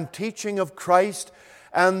and teaching of Christ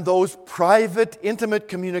and those private, intimate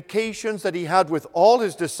communications that he had with all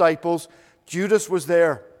his disciples. Judas was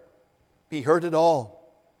there. He heard it all.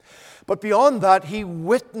 But beyond that, he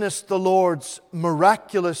witnessed the Lord's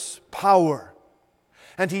miraculous power.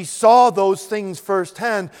 And he saw those things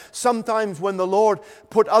firsthand. Sometimes when the Lord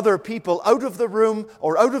put other people out of the room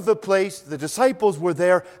or out of the place, the disciples were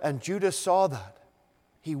there, and Judas saw that.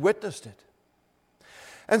 He witnessed it.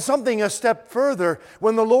 And something a step further,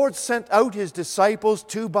 when the Lord sent out His disciples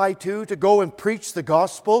 2 by 2 to go and preach the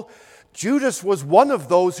gospel, Judas was one of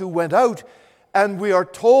those who went out. And we are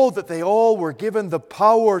told that they all were given the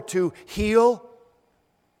power to heal.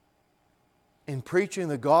 In preaching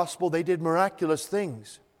the gospel, they did miraculous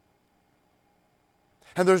things.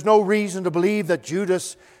 And there's no reason to believe that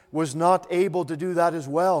Judas was not able to do that as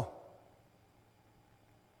well.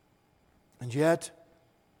 And yet,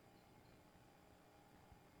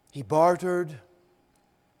 he bartered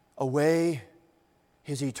away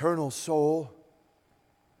his eternal soul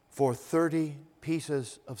for 30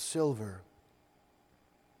 pieces of silver.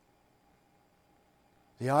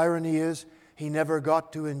 The irony is he never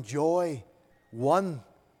got to enjoy one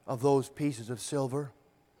of those pieces of silver.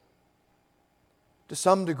 To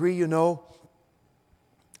some degree, you know,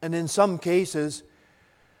 and in some cases,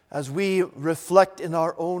 as we reflect in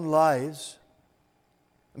our own lives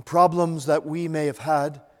and problems that we may have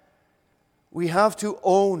had, we have to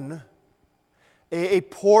own a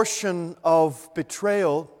portion of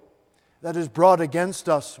betrayal that is brought against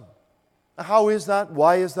us. How is that?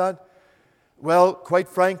 Why is that? Well, quite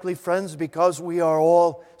frankly, friends, because we are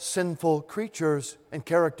all sinful creatures and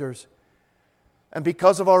characters. And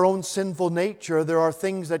because of our own sinful nature, there are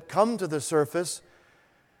things that come to the surface.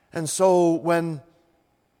 And so when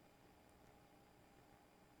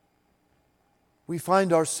we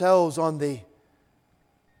find ourselves on the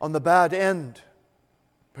bad end,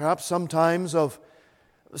 perhaps sometimes of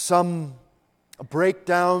some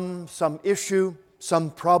breakdown, some issue,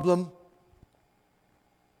 some problem,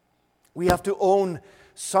 we have to own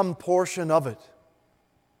some portion of it.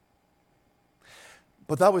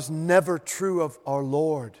 But that was never true of our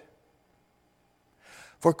Lord.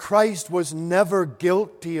 For Christ was never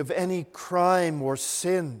guilty of any crime or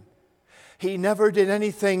sin. He never did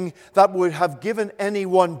anything that would have given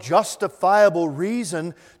anyone justifiable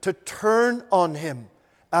reason to turn on Him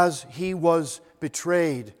as He was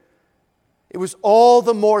betrayed. It was all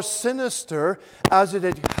the more sinister as it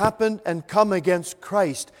had happened and come against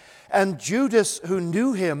Christ. And Judas, who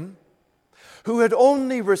knew Him, who had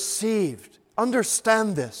only received,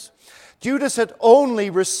 understand this, Judas had only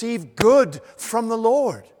received good from the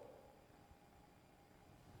Lord.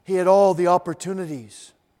 He had all the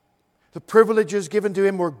opportunities. The privileges given to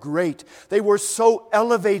him were great. They were so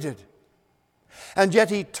elevated. And yet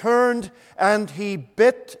he turned and he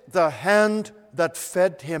bit the hand that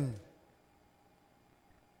fed him.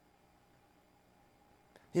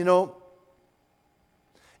 You know,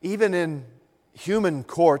 even in human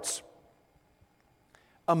courts,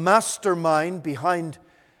 a mastermind behind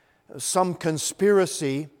some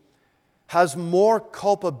conspiracy has more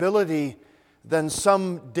culpability than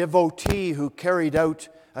some devotee who carried out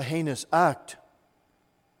a heinous act.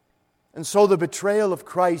 And so the betrayal of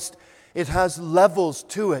Christ, it has levels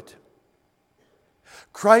to it.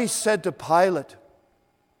 Christ said to Pilate,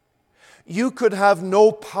 "You could have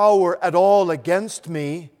no power at all against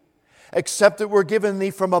me, except it were given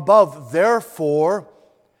thee from above. Therefore,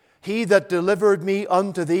 he that delivered me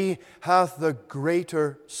unto thee hath the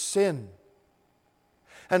greater sin."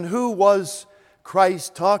 And who was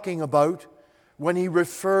Christ talking about when he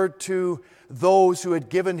referred to those who had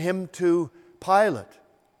given him to Pilate?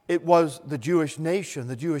 It was the Jewish nation,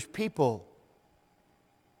 the Jewish people.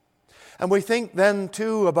 And we think then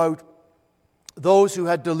too about those who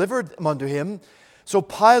had delivered them unto him. So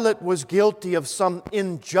Pilate was guilty of some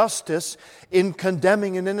injustice in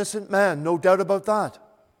condemning an innocent man, no doubt about that.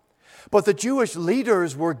 But the Jewish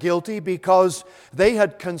leaders were guilty because they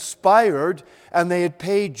had conspired and they had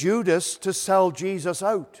paid Judas to sell Jesus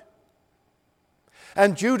out.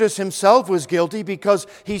 And Judas himself was guilty because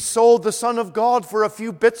he sold the Son of God for a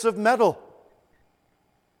few bits of metal.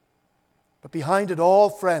 But behind it all,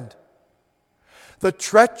 friend, the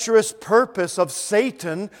treacherous purpose of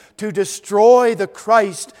Satan to destroy the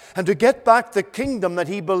Christ and to get back the kingdom that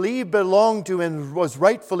he believed belonged to and was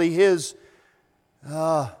rightfully his.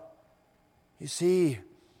 You see,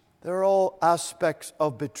 they're all aspects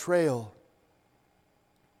of betrayal.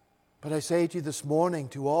 But I say to you this morning,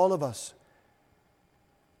 to all of us,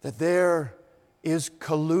 that there is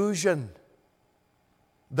collusion,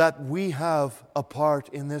 that we have a part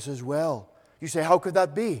in this as well. You say, how could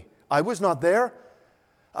that be? I was not there.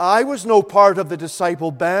 I was no part of the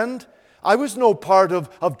disciple band. I was no part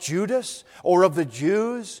of Judas or of the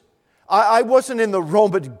Jews. I wasn't in the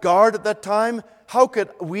Roman guard at that time. How could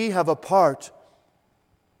we have a part?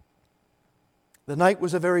 The night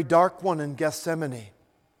was a very dark one in Gethsemane.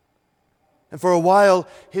 And for a while,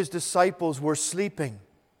 his disciples were sleeping.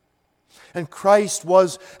 And Christ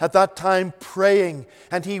was at that time praying,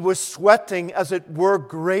 and he was sweating, as it were,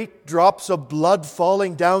 great drops of blood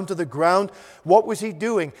falling down to the ground. What was he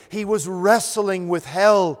doing? He was wrestling with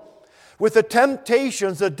hell, with the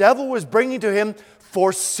temptations the devil was bringing to him.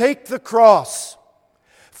 Forsake the cross,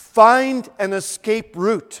 find an escape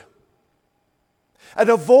route, and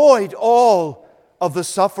avoid all of the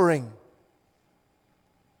suffering.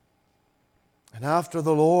 And after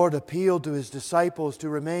the Lord appealed to his disciples to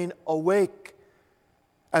remain awake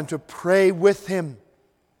and to pray with him,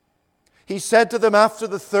 he said to them after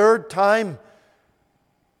the third time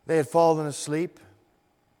they had fallen asleep,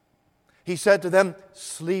 he said to them,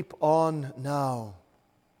 "Sleep on now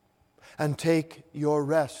and take your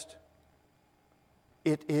rest.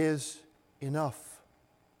 It is enough."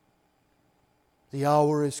 the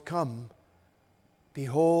hour is come.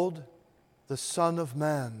 Behold, the Son of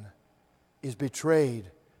Man is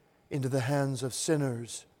betrayed into the hands of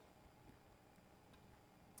sinners.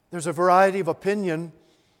 There's a variety of opinion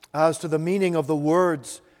as to the meaning of the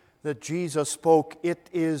words that Jesus spoke. It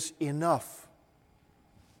is enough.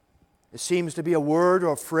 It seems to be a word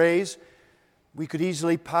or phrase we could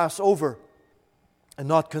easily pass over and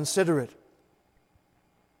not consider it.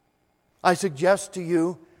 I suggest to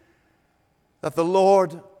you that the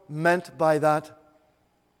Lord meant by that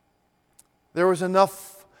there was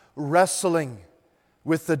enough wrestling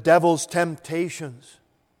with the devil's temptations.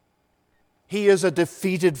 He is a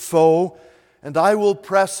defeated foe, and I will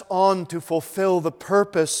press on to fulfill the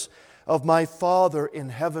purpose of my Father in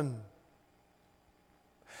heaven.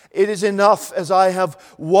 It is enough as I have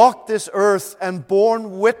walked this earth and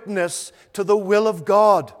borne witness to the will of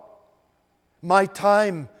God. My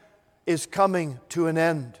time is coming to an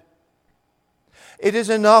end. It is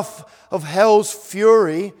enough of hell's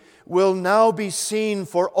fury will now be seen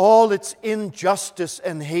for all its injustice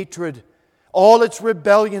and hatred, all its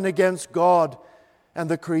rebellion against God and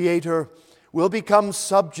the Creator will become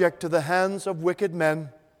subject to the hands of wicked men.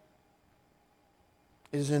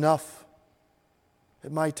 It is enough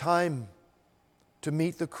that my time to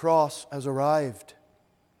meet the cross has arrived,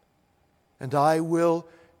 and I will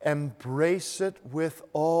embrace it with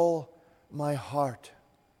all my heart.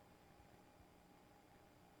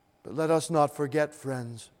 But let us not forget,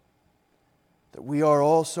 friends, that we are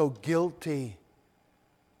also guilty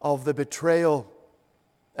of the betrayal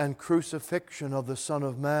and crucifixion of the Son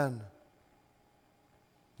of Man.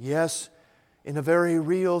 Yes, in a very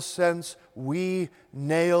real sense, we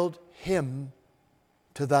nailed Him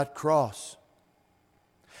to that cross.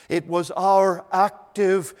 It was our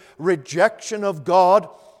active rejection of God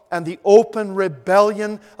and the open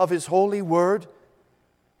rebellion of His holy word.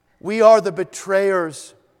 We are the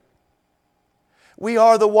betrayers. We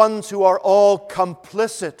are the ones who are all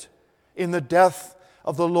complicit in the death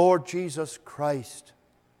of the Lord Jesus Christ.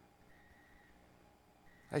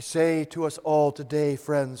 I say to us all today,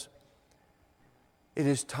 friends, it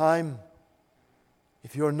is time,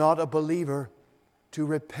 if you're not a believer, to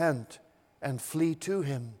repent and flee to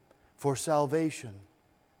Him for salvation,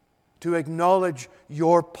 to acknowledge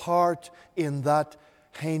your part in that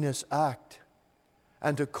heinous act,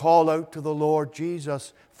 and to call out to the Lord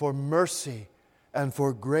Jesus for mercy and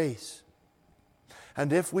for grace.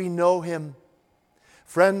 And if we know Him,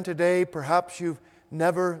 friend, today perhaps you've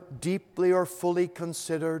never deeply or fully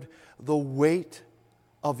considered the weight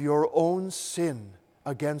of your own sin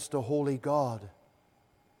against a holy God.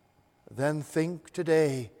 Then think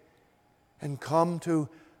today and come to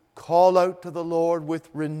call out to the Lord with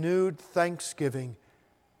renewed thanksgiving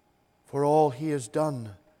for all He has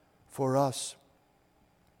done for us.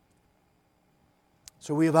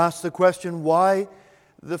 So we have asked the question, why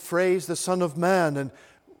the phrase, the Son of Man, and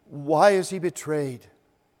why is He betrayed?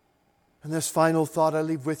 And this final thought I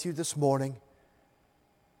leave with you this morning.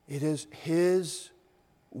 It is His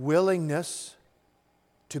willingness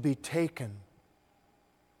to be taken.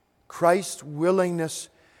 Christ's willingness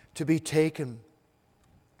to be taken.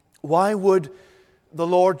 Why would the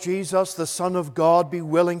Lord Jesus, the Son of God, be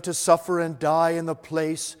willing to suffer and die in the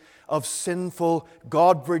place of sinful,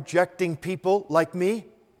 God-rejecting people like me,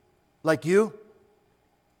 like you?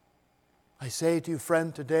 I say to you,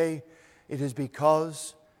 friend, today, it is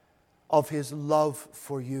because of His love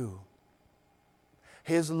for you.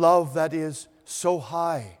 His love that is so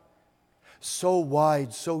high, so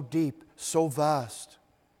wide, so deep, so vast.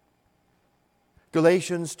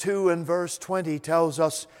 Galatians 2 and verse 20 tells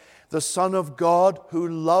us, the Son of God who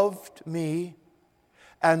loved me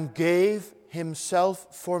and gave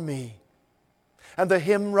Himself for me. And the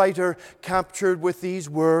hymn writer captured with these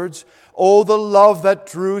words, oh, the love that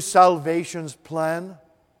drew salvation's plan.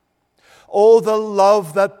 Oh, the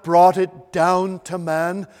love that brought it down to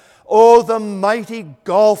man. Oh, the mighty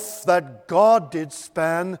gulf that God did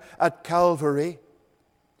span at Calvary.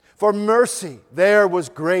 For mercy there was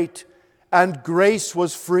great, and grace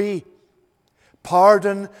was free.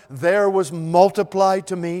 Pardon there was multiplied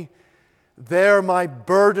to me. There my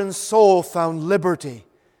burdened soul found liberty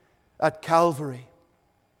at Calvary.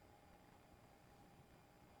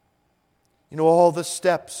 You know, all the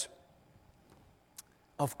steps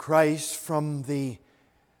of Christ, from the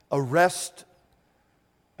arrest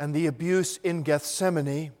and the abuse in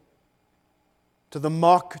Gethsemane to the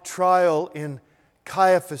mock trial in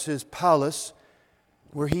Caiaphas' palace,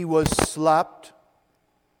 where He was slapped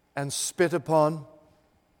and spit upon,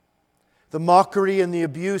 the mockery and the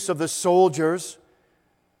abuse of the soldiers,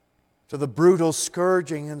 to the brutal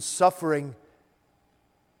scourging and suffering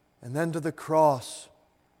and then to the cross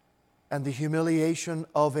and the humiliation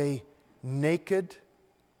of a naked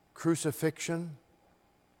crucifixion,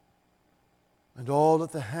 and all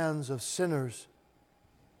at the hands of sinners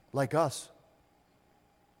like us.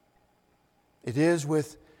 It is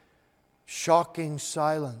with shocking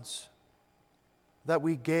silence that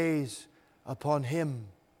we gaze upon Him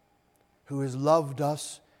who has loved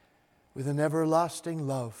us with an everlasting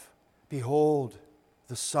love. Behold,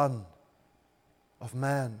 the Son of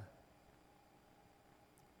Man.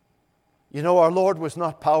 You know, our Lord was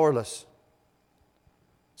not powerless.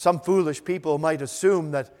 Some foolish people might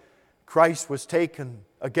assume that Christ was taken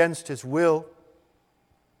against His will.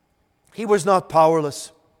 He was not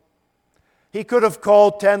powerless. He could have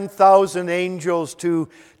called 10,000 angels to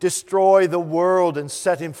destroy the world and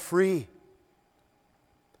set Him free.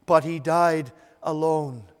 But He died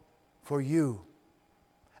alone for you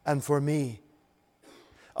and for me.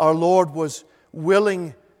 Our Lord was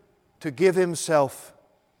willing to give Himself.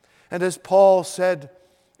 And as Paul said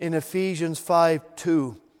in Ephesians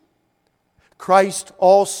 5:2, Christ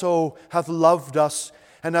also hath loved us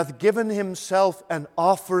and hath given Himself an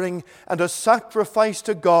offering and a sacrifice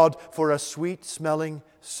to God for a sweet-smelling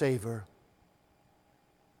savor.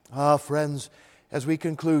 Ah, friends, as we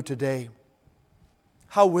conclude today,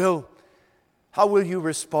 how will you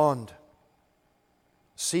respond,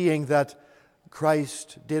 seeing that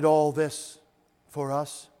Christ did all this for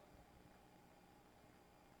us?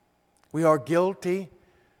 We are guilty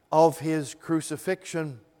of His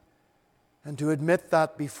crucifixion, and to admit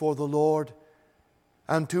that before the Lord,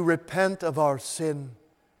 and to repent of our sin,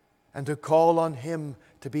 and to call on Him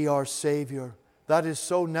to be our Savior. That is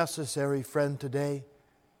so necessary, friend, today.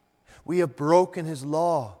 We have broken His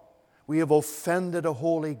law. We have offended a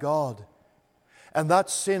holy God. And that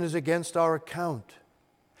sin is against our account.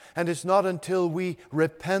 And it's not until we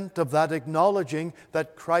repent of that, acknowledging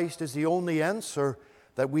that Christ is the only answer,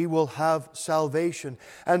 that we will have salvation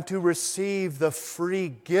and to receive the free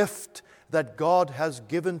gift that God has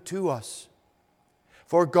given to us.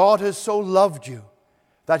 For God has so loved you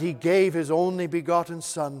that He gave His only begotten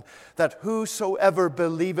Son, that whosoever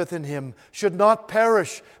believeth in Him should not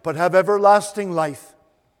perish, but have everlasting life.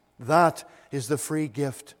 That is the free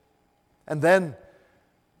gift. And then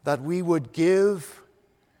that we would give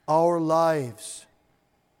our lives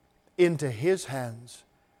into His hands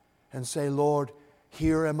and say, Lord,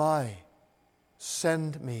 here am I,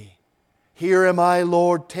 send me. Here am I,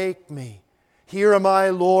 Lord, take me. Here am I,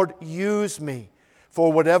 Lord, use me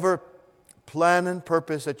for whatever plan and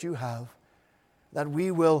purpose that you have, that we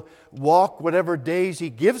will walk whatever days He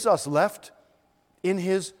gives us left in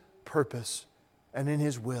His purpose and in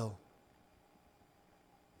His will.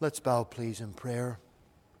 Let's bow, please, in prayer.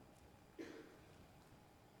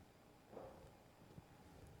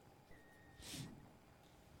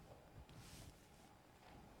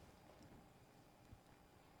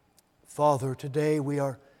 Father, today we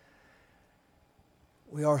are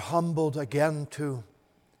humbled again to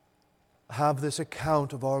have this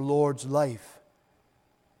account of our Lord's life,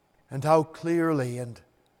 and how clearly and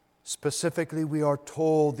specifically we are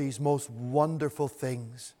told these most wonderful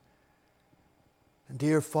things. And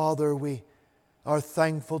dear Father, we are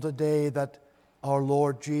thankful today that our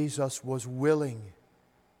Lord Jesus was willing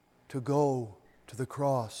to go to the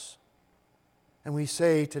cross. And we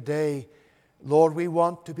say today, Lord, we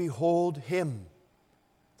want to behold Him,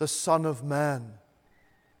 the Son of Man,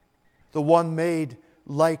 the one made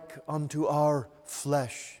like unto our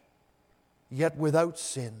flesh, yet without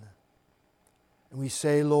sin. And we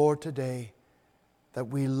say, Lord, today that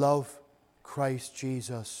we love Christ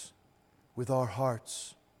Jesus with our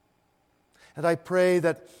hearts. And I pray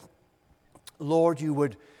that, Lord, you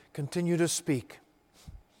would continue to speak,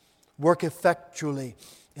 work effectually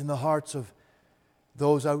in the hearts of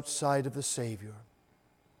those outside of the Savior.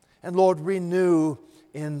 And Lord, renew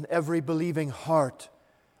in every believing heart,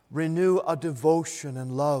 renew a devotion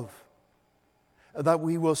and love, that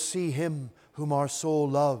we will see Him whom our soul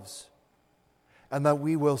loves, and that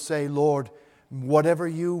we will say, Lord, whatever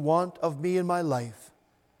you want of me in my life,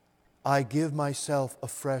 I give myself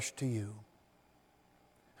afresh to you.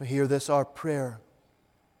 Hear this, our prayer.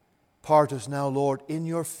 Part us now, Lord, in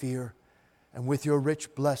your fear and with your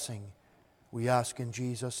rich blessing. We ask in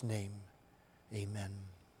Jesus' name. Amen.